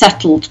being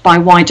unsettled by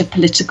wider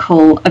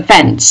political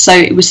events, so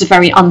it was a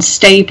very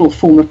unstable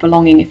form of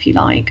belonging, if you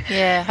like.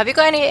 Yeah. Have you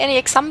got any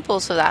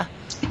examples of that?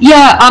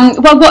 Yeah,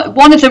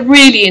 one of the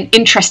really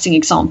interesting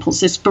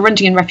examples is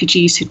Burundian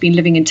refugees who'd been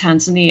living in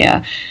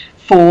Tanzania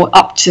for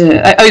up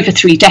to over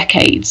 3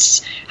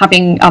 decades,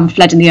 having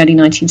fled in the early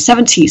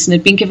 1970s, and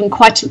had been given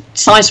quite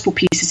sizable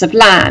pieces of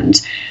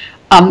land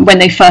when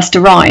they first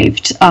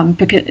arrived,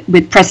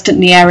 with President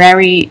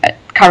Nyerere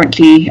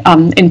currently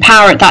in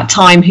power at that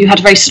time, who had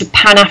a very sort of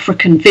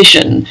Pan-African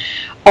vision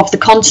of the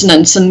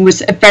continent and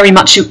was very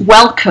much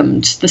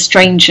welcomed the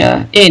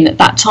stranger in at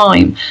that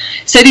time.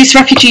 So these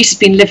refugees had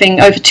been living,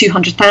 over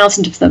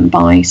 200,000 of them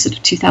by sort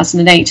of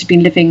 2008, had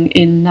been living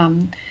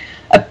in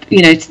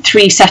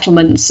 3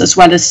 settlements, as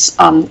well as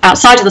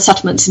outside of the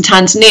settlements in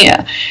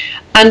Tanzania.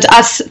 And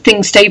as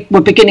things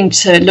were beginning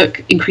to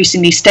look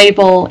increasingly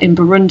stable in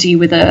Burundi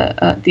with the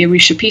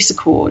Arusha Peace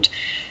Accord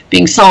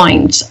being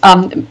signed,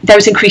 there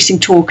was increasing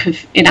talk of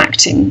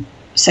enacting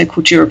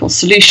so-called durable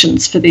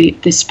solutions for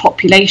this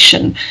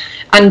population.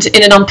 And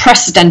in an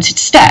unprecedented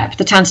step,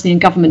 the Tanzanian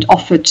government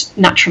offered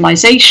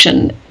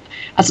naturalization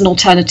as an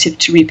alternative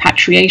to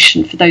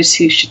repatriation for those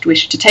who should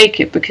wish to take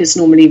it, because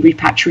normally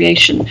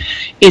repatriation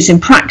is in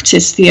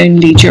practice the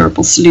only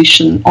durable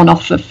solution on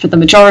offer for the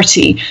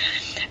majority.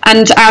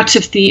 And out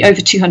of the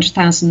over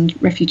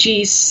 200,000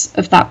 refugees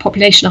of that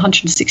population,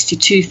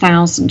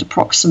 162,000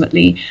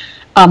 approximately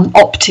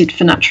opted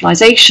for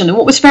naturalization. And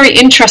what was very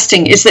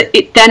interesting is that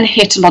it then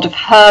hit a lot of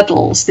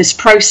hurdles, this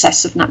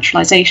process of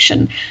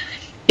naturalization,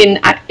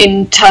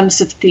 in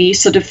terms of the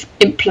sort of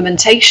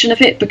implementation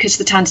of it, because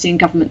the Tanzanian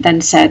government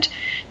then said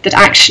that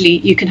actually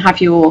you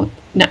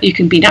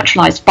can be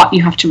naturalized, but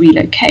you have to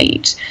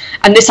relocate.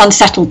 And this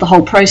unsettled the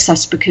whole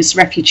process, because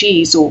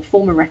refugees or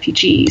former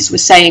refugees were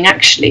saying,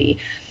 actually,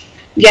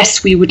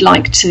 yes, we would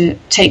like to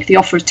take the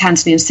offer of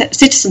Tanzanian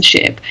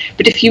citizenship,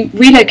 but if you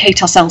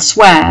relocate us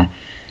elsewhere,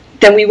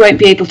 then we won't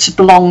be able to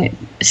belong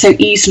so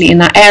easily in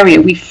that area.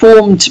 We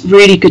formed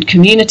really good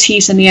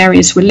communities in the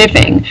areas we're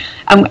living,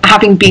 and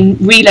having been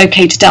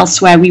relocated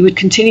elsewhere, we would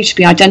continue to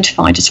be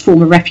identified as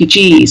former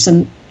refugees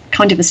and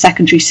kind of as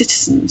secondary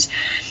citizens.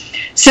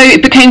 So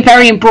it became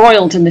very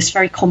embroiled in this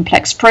very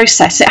complex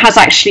process. It has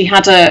actually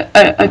had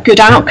a good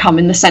outcome,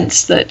 in the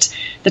sense that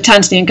the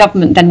Tanzanian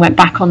government then went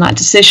back on that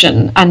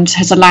decision and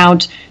has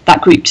allowed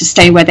that group to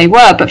stay where they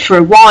were. But for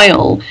a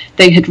while,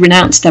 they had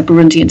renounced their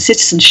Burundian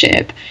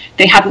citizenship.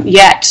 They hadn't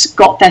yet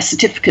got their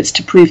certificates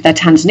to prove their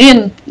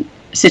Tanzanian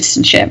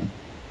citizenship,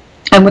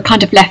 and were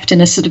kind of left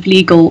in a sort of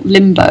legal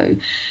limbo.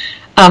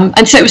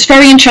 And so it was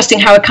very interesting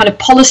how a kind of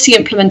policy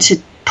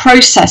implemented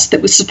process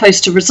that was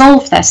supposed to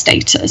resolve their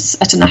status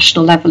at a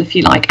national level, if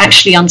you like,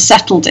 actually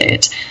unsettled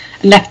it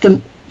and left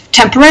them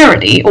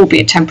temporarily,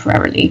 albeit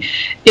temporarily,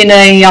 in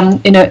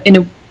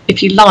a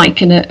if you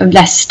like, in a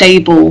less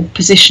stable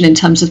position in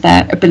terms of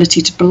their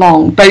ability to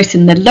belong, both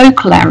in the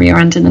local area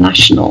and in the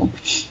national.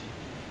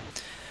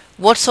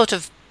 What sort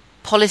of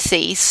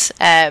policies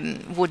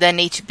would there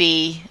need to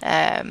be?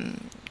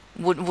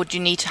 Would you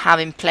need to have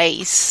in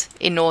place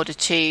in order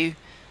to,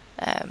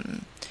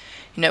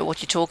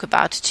 what you talk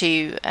about,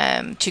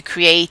 to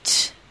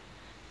create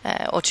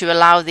or to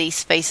allow these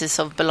spaces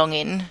of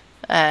belonging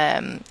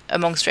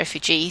amongst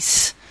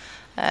refugees?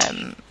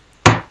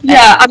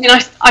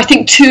 I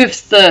think two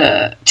of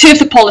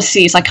the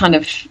policies I kind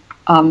of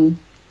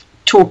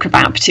talk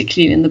about,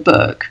 particularly in the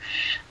book,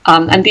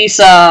 and these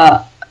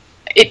are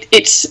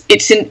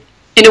it's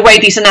in a way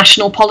these are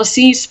national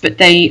policies, but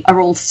they are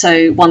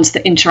also ones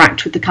that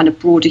interact with the kind of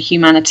broader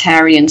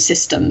humanitarian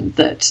system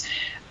that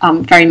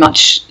very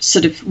much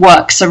sort of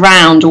works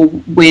around or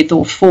with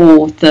or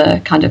for the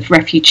kind of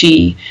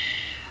refugee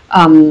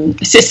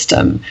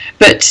system.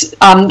 But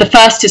the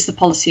first is the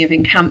policy of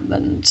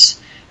encampment,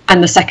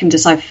 and the second,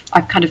 as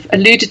I've kind of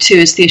alluded to,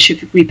 is the issue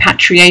of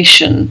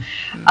repatriation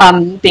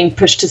being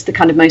pushed as the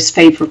kind of most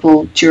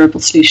favourable, durable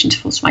solution to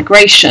forced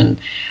migration.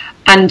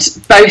 And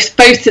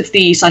both of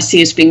these I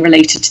see as being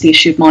related to the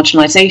issue of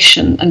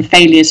marginalisation and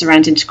failures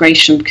around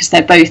integration, because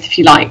they're both, if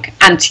you like,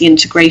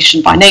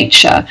 anti-integration by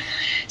nature.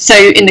 So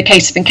in the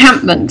case of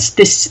encampment,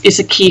 this is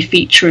a key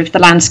feature of the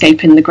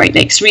landscape in the Great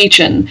Lakes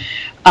region.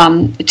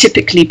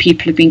 Typically,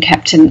 people have been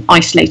kept in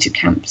isolated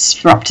camps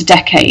for up to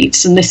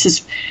decades, and this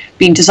has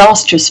been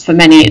disastrous for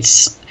many.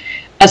 It's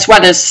as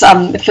well as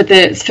for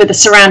the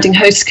surrounding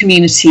host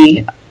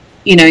community.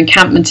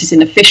 Encampment is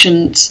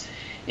inefficient.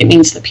 It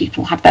means that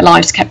people have their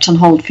lives kept on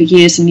hold for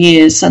years and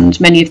years, and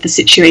many of the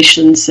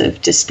situations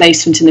of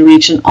displacement in the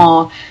region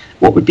are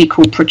what would be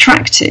called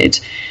protracted.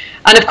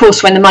 And of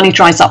course, when the money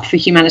dries up for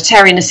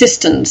humanitarian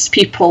assistance,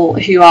 people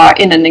who are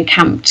in an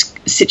encamped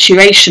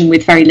situation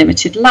with very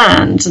limited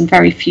land and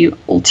very few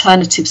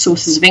alternative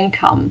sources of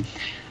income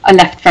are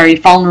left very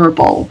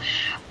vulnerable.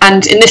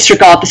 And in this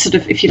regard, the sort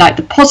of, if you like,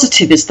 the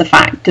positive is the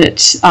fact that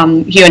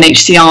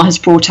UNHCR has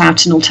brought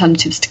out an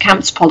alternatives to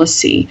camps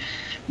policy,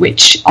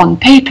 which on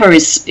paper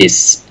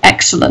is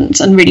excellent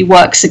and really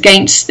works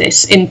against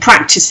this. In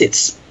practice,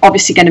 it's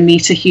obviously going to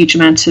meet a huge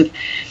amount of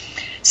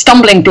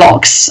stumbling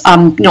blocks,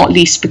 not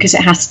least because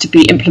it has to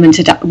be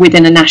implemented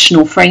within a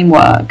national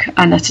framework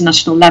and at a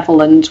national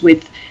level, and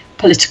with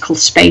political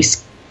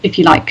space, if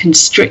you like,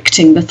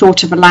 constricting the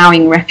thought of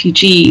allowing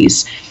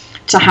refugees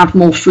to have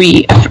more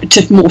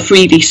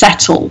freely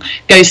settle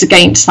goes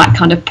against that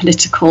kind of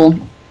political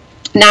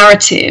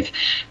narrative.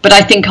 But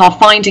I think our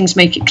findings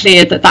make it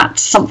clear that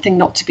that's something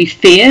not to be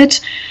feared,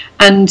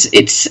 and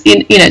it's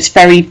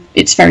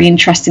very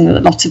interesting that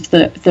a lot of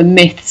the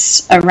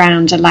myths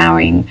around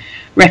allowing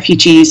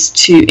refugees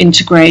to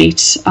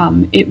integrate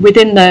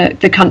within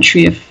the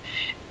country of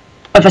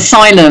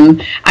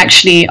asylum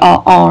actually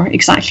are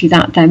exactly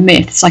that. They're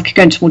myths. I could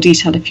go into more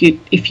detail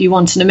if you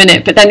want in a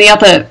minute. But then the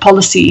other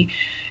policy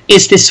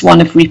is this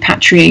one of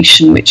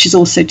repatriation, which is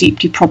also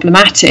deeply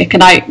problematic.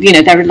 And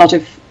there are a lot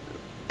of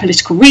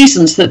political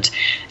reasons that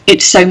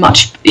it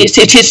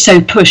is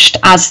so pushed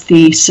as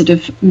the sort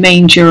of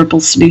main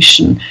durable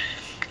solution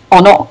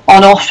on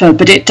offer,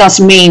 but it does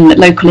mean that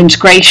local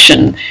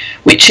integration,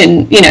 which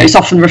is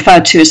often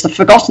referred to as the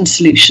forgotten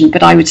solution,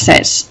 but I would say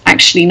it's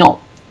actually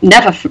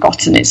never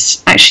forgotten.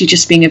 It's actually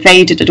just being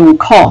evaded at all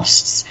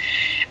costs,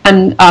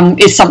 and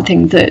is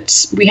something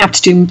that we have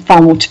to do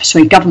far more to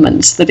persuade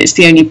governments that it's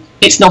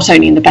not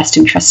only in the best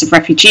interests of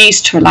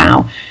refugees to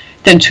allow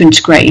them to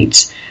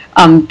integrate,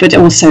 but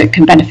also it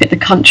can benefit the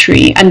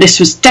country. And this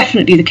was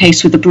definitely the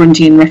case with the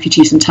Burundian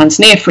refugees in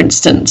Tanzania, for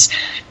instance.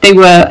 They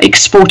were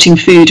exporting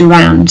food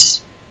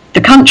around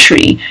the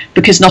country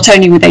because not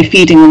only were they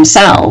feeding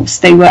themselves,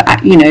 they were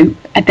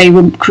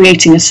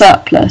creating a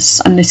surplus.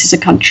 And this is a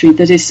country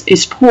that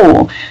is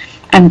poor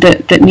and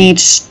that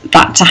needs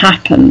that to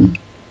happen.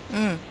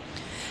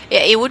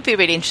 Yeah, it would be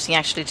really interesting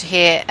actually to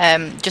hear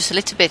just a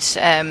little bit,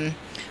 or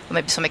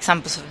maybe some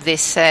examples of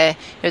this, the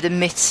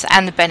myths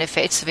and the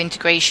benefits of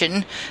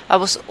integration. I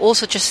was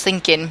also just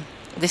thinking,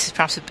 this is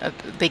perhaps a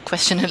big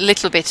question, a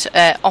little bit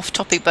off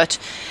topic, but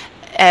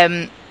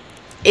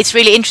it's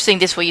really interesting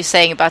what you're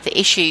saying about the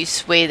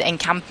issues with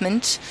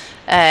encampment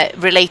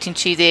relating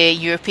to the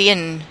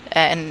European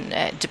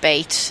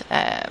debate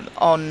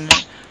on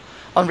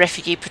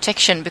refugee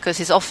protection, because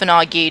it's often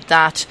argued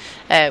that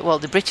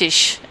the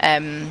British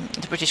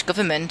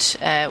government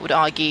would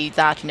argue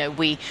that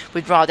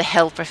we'd rather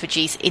help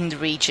refugees in the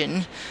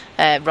region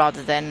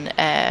rather than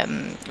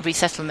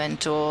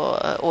resettlement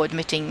or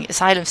admitting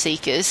asylum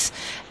seekers,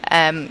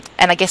 and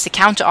I guess the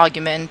counter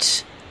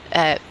argument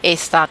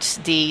is that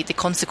the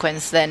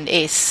consequence then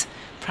is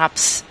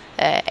perhaps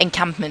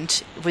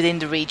encampment within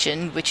the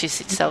region, which is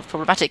itself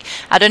problematic.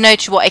 I don't know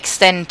to what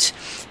extent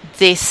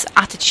this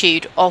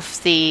attitude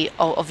of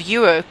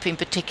Europe in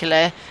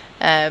particular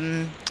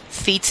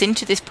feeds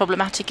into this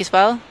problematic as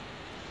well.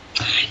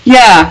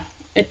 Yeah,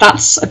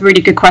 that's a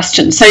really good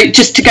question. So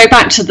just to go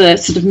back to the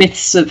sort of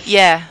myths of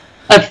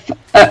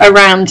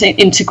around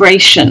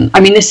integration. I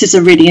mean, this is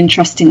a really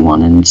interesting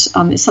one, and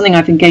it's something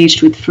I've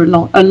engaged with for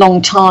a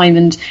long time,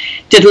 and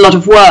did a lot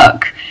of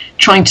work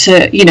trying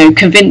to,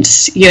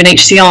 convince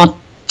UNHCR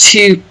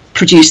to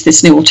produce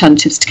this new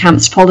alternatives to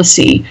camps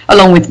policy,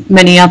 along with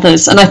many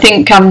others. And I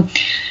think,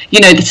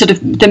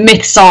 the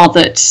myths are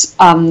that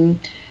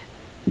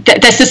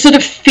there's a sort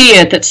of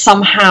fear that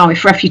somehow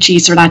if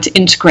refugees are allowed to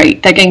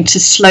integrate, they're going to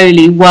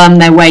slowly worm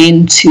their way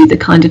into the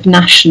kind of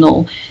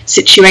national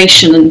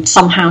situation and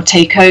somehow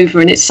take over.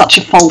 And it's such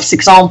a false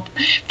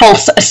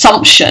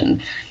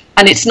assumption.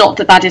 And it's not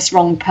that is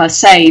wrong per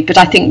se, but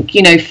I think,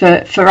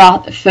 for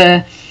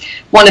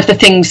one of the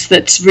things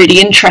that's really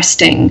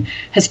interesting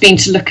has been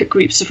to look at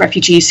groups of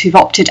refugees who've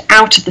opted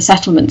out of the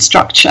settlement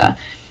structure.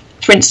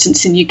 For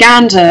instance, in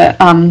Uganda,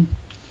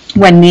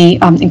 when the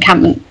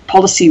encampment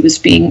policy was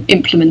being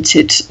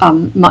implemented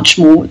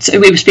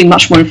it was being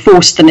much more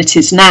enforced than it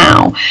is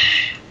now.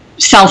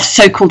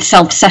 So-called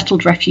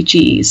self-settled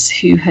refugees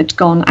who had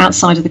gone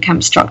outside of the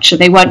camp structure,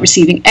 they weren't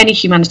receiving any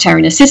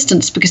humanitarian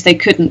assistance because they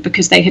couldn't,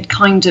 because they had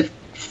kind of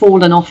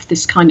fallen off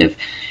this kind of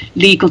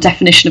legal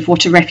definition of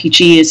what a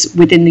refugee is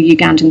within the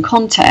Ugandan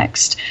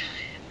context.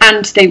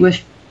 And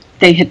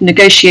they had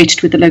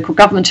negotiated with the local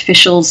government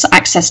officials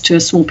access to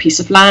a small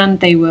piece of land.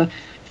 They were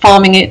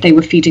farming it, they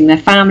were feeding their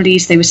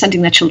families, they were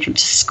sending their children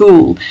to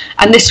school,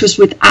 and this was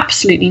with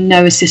absolutely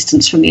no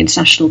assistance from the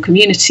international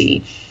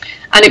community.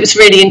 And it was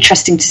really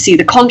interesting to see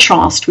the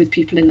contrast with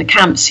people in the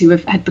camps who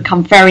had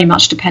become very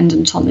much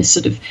dependent on this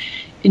sort of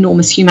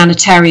enormous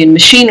humanitarian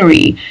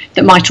machinery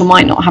that might or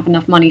might not have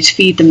enough money to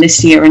feed them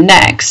this year and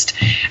next.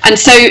 And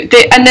so,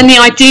 then the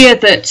idea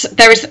that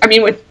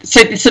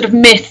so the sort of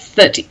myth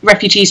that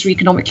refugees are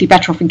economically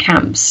better off in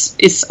camps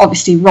is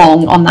obviously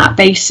wrong on that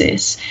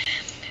basis.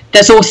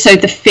 There's also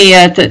the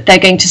fear that they're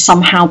going to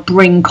somehow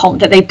bring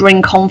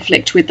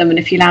conflict with them, and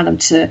if you allow them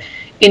to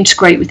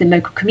integrate within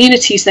local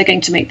communities, they're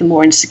going to make them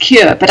more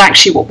insecure. But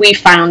actually what we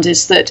found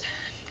is that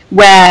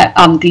where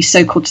these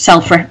so-called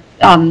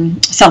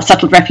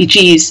self-settled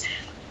refugees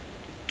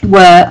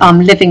were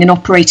living and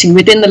operating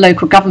within the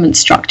local government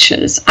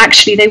structures,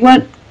 actually they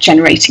weren't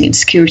generating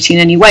insecurity in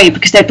any way,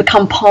 because they'd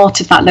become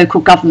part of that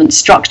local government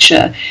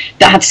structure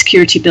that had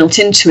security built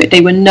into it.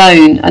 They were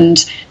known,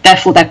 and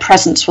therefore their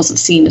presence wasn't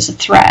seen as a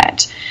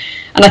threat.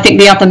 And I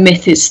think the other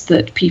myth is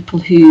that people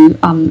who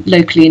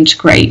locally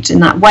integrate in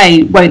that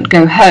way won't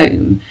go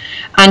home.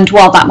 And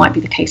while that might be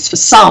the case for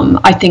some,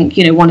 I think,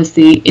 one of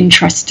the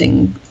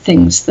interesting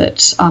things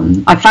that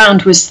I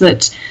found was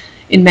that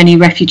in many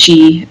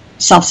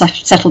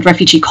self-settled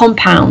refugee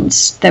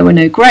compounds, there were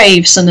no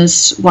graves. And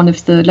as one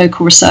of the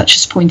local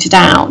researchers pointed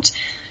out,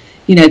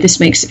 this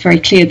makes it very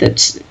clear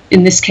that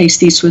in this case,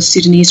 these were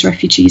Sudanese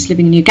refugees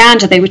living in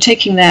Uganda. They were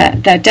taking their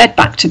dead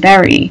back to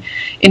bury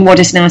in what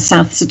is now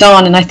South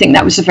Sudan. And I think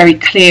that was a very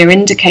clear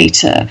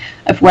indicator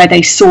of where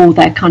they saw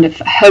their kind of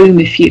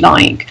home, if you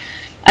like.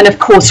 And of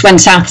course, when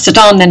South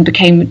Sudan then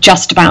became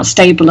just about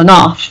stable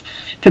enough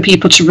for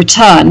people to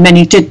return,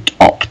 many did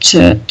opt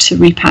to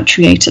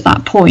repatriate at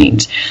that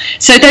point.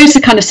 So those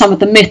are kind of some of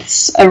the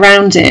myths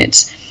around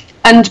it.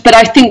 But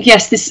I think,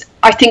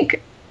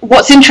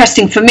 what's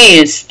interesting for me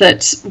is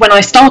that when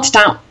I started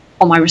out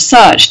on my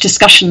research,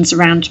 discussions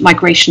around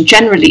migration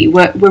generally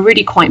were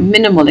really quite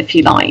minimal, if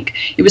you like.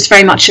 It was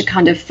very much a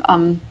kind of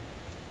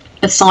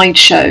a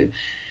sideshow.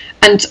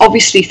 And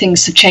obviously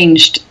things have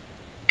changed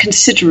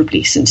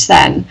considerably since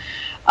then.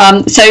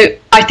 So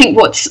I think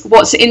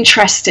what's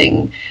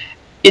interesting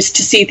is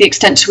to see the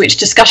extent to which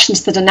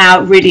discussions that are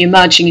now really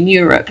emerging in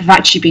Europe have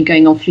actually been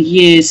going on for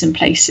years in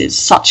places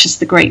such as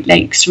the Great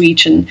Lakes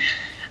region.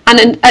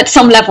 And at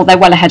some level, they're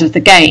well ahead of the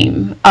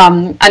game.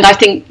 And I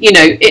think,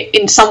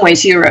 in some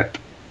ways, Europe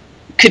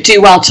could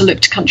do well to look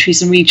to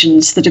countries and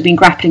regions that have been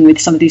grappling with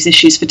some of these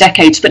issues for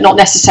decades, but not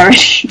necessarily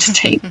to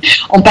take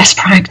on best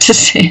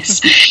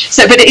practices.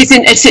 But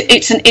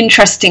it's an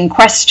interesting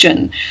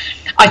question.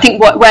 I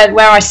think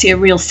where I see a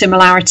real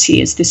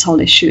similarity is this whole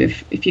issue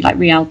of, if you like,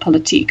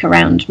 realpolitik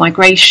around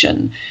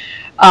migration.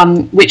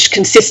 Which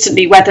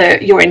consistently, whether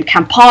you're in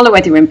Kampala,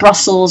 whether you're in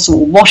Brussels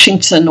or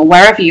Washington or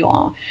wherever you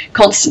are,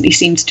 constantly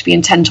seems to be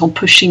intent on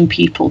pushing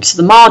people to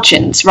the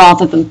margins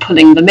rather than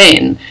pulling them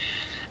in.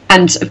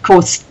 And of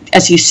course,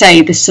 as you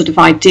say, this sort of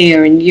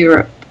idea in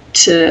Europe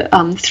to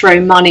throw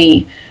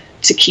money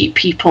to keep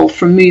people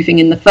from moving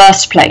in the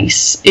first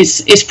place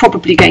is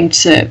probably going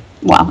to,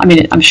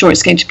 I'm sure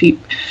it's going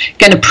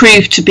to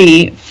prove to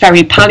be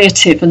very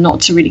palliative and not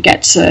to really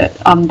get to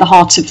the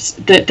heart of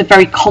the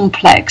very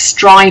complex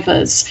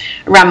drivers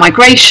around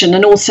migration.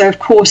 And also, of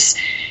course,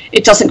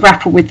 it doesn't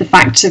grapple with the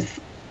fact of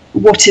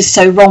what is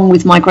so wrong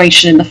with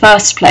migration in the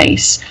first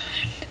place.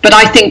 But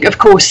I think, of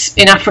course,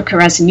 in Africa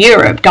as in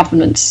Europe,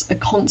 governments are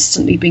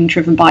constantly being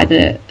driven by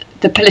the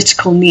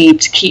political need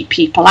to keep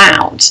people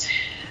out.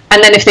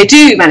 And then if they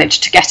do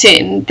manage to get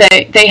in,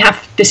 they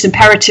have this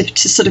imperative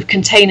to sort of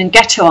contain and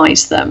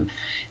ghettoize them.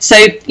 So,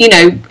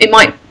 it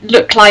might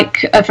look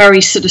like a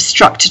very sort of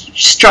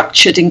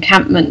structured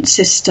encampment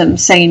system,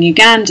 say in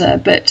Uganda,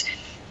 but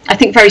I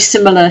think very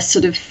similar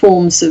sort of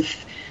forms of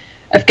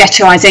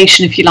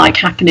ghettoisation, if you like,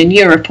 happen in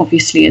Europe,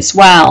 obviously, as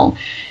well.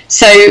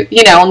 So,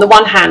 you know, on the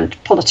one hand,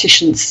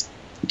 politicians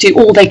do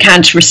all they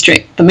can to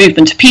restrict the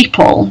movement of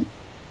people.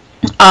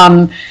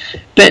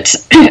 But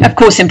of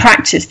course, in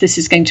practice, this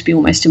is going to be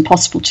almost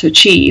impossible to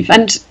achieve.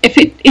 And if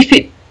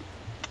it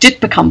did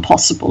become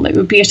possible, it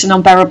would be at an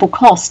unbearable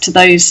cost to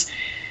those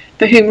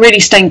for whom really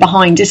staying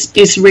behind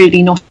is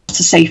really not a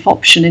safe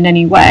option in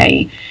any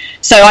way.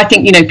 So I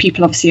think, you know,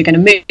 people obviously are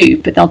going to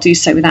move, but they'll do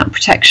so without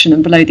protection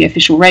and below the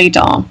official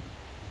radar.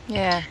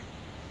 Yeah.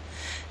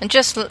 And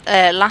just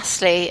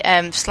lastly,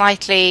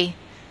 slightly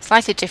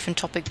different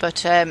topic,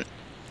 but there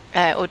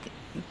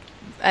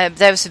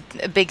was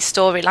a big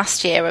story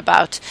last year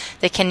about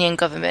the Kenyan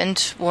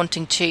government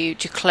wanting to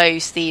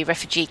close the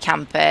refugee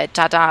camp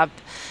Dadaab.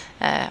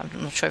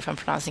 I'm not sure if I'm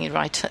pronouncing it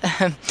right,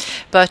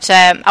 but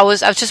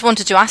I just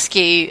wanted to ask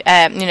you,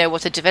 you know,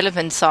 what the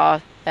developments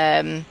are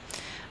in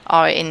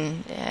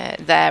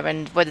there,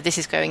 and whether this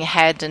is going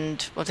ahead,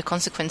 and what the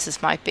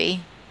consequences might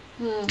be.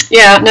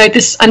 Yeah, no,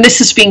 this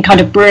has been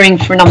kind of brewing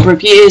for a number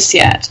of years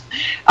yet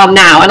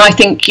now, and I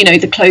think, you know,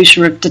 the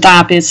closure of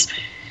Dadaab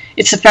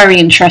it's a very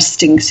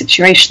interesting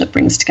situation that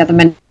brings together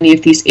many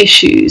of these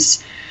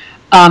issues,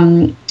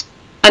 and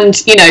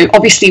you know,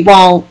 obviously,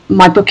 while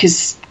my book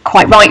is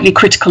quite rightly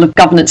critical of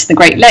governance in the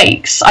Great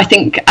Lakes, I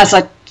think, as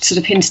I sort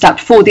of hinted at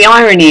before, the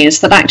irony is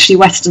that actually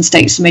Western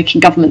states are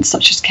making governments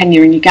such as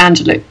Kenya and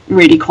Uganda look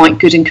really quite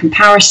good in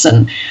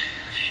comparison.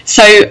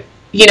 So,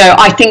 you know,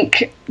 I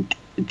think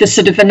the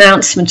sort of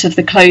announcement of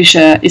the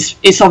closure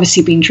is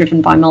obviously being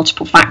driven by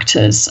multiple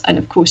factors. And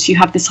of course, you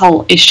have this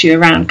whole issue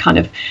around kind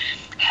of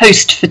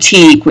host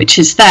fatigue, which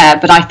is there.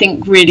 But I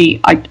think really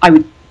I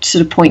would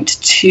sort of point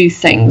to two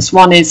things.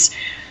 One is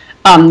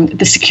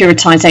the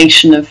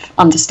securitization of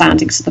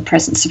understandings of the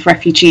presence of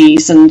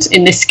refugees. And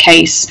in this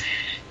case,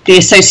 the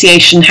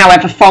association,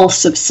 however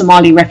false, of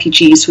Somali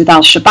refugees with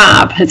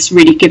Al-Shabaab has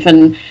really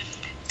given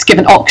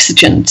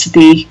oxygen to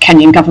the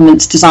Kenyan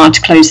government's desire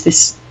to close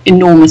this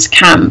enormous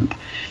camp.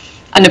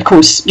 And of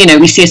course, you know,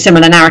 we see a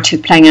similar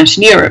narrative playing out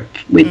in Europe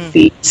with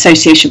the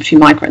association between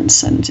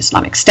migrants and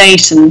Islamic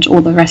State and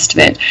all the rest of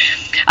it.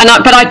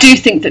 But I do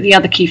think that the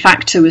other key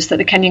factor was that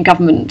the Kenyan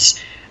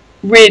government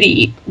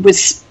really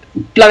was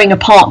blowing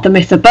apart the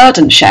myth of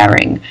burden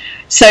sharing.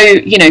 So,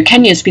 you know,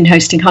 Kenya's been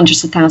hosting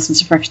hundreds of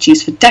thousands of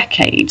refugees for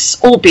decades,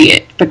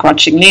 albeit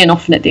begrudgingly and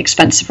often at the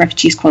expense of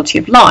refugees' quality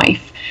of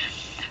life.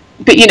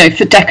 But, you know,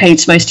 for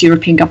decades, most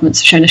European governments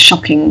have shown a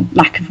shocking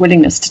lack of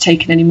willingness to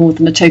take in any more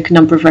than a token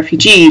number of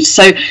refugees.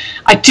 So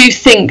I do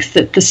think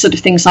that the sort of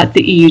things like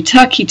the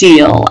EU-Turkey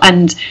deal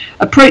and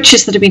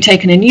approaches that have been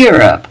taken in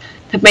Europe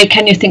have made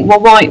Kenya think,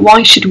 well,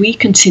 why should we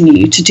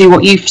continue to do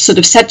what you've sort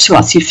of said to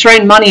us? You've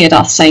thrown money at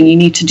us saying you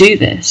need to do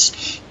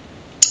this.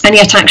 And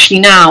yet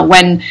actually now,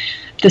 when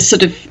the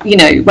sort of, you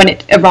know, when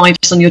it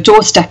arrives on your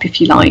doorstep,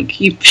 if you like,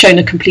 you've shown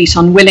a complete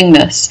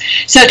unwillingness.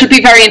 So it'll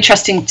be very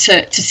interesting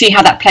to see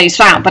how that plays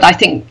out. But I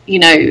think, you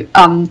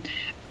know,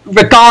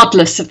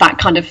 regardless of that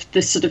kind of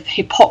the sort of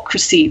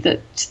hypocrisy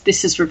that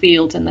this has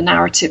revealed in the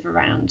narrative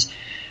around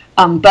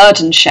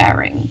burden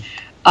sharing,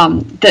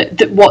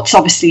 that what's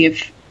obviously of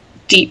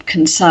deep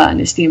concern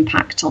is the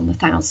impact on the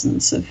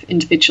thousands of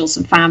individuals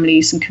and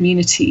families and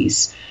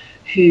communities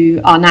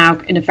who are now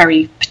in a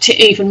very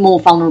even more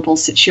vulnerable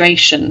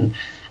situation.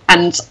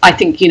 And I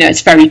think, you know,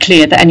 it's very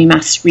clear that any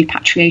mass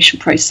repatriation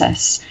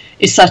process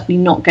is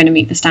certainly not going to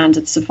meet the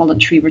standards of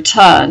voluntary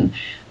return,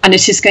 and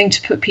it is going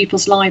to put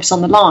people's lives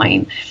on the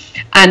line,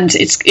 and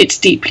it's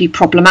deeply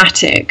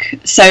problematic.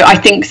 So I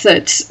think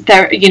that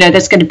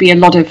there's going to be a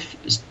lot of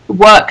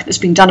work that's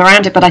been done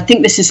around it, but I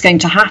think this is going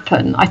to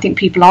happen. I think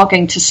people are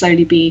going to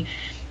slowly be,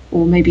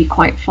 or maybe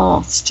quite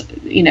fast,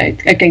 you know,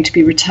 are going to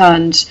be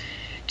returned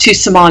to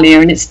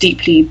Somalia, and it's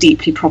deeply,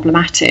 deeply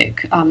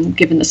problematic,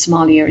 given that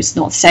Somalia is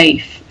not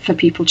safe for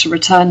people to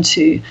return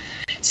to.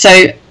 So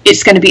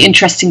it's going to be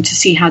interesting to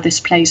see how this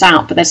plays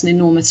out, but there's an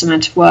enormous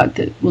amount of work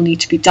that will need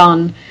to be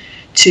done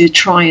to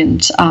try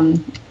and,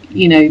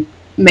 you know,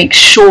 make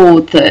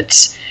sure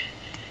that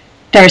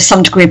there is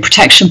some degree of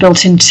protection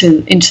built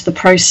into the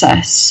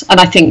process. And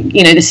I think,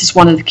 you know, this is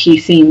one of the key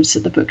themes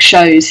that the book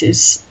shows,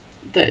 is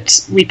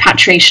that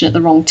repatriation at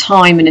the wrong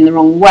time and in the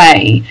wrong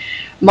way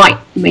might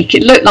make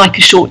it look like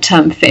a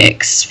short-term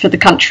fix for the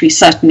country,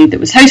 certainly, that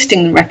was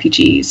hosting the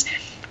refugees.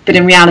 But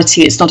in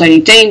reality, it's not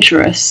only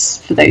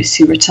dangerous for those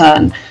who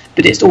return,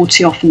 but it all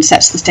too often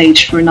sets the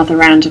stage for another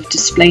round of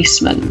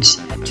displacement.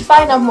 To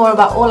find out more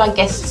about all our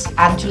guests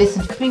and to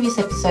listen to previous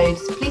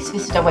episodes, please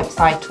visit our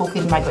website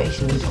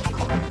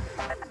talkingmigration.com.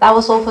 That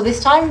was all for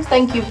this time.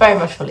 Thank you very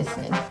much for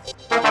listening.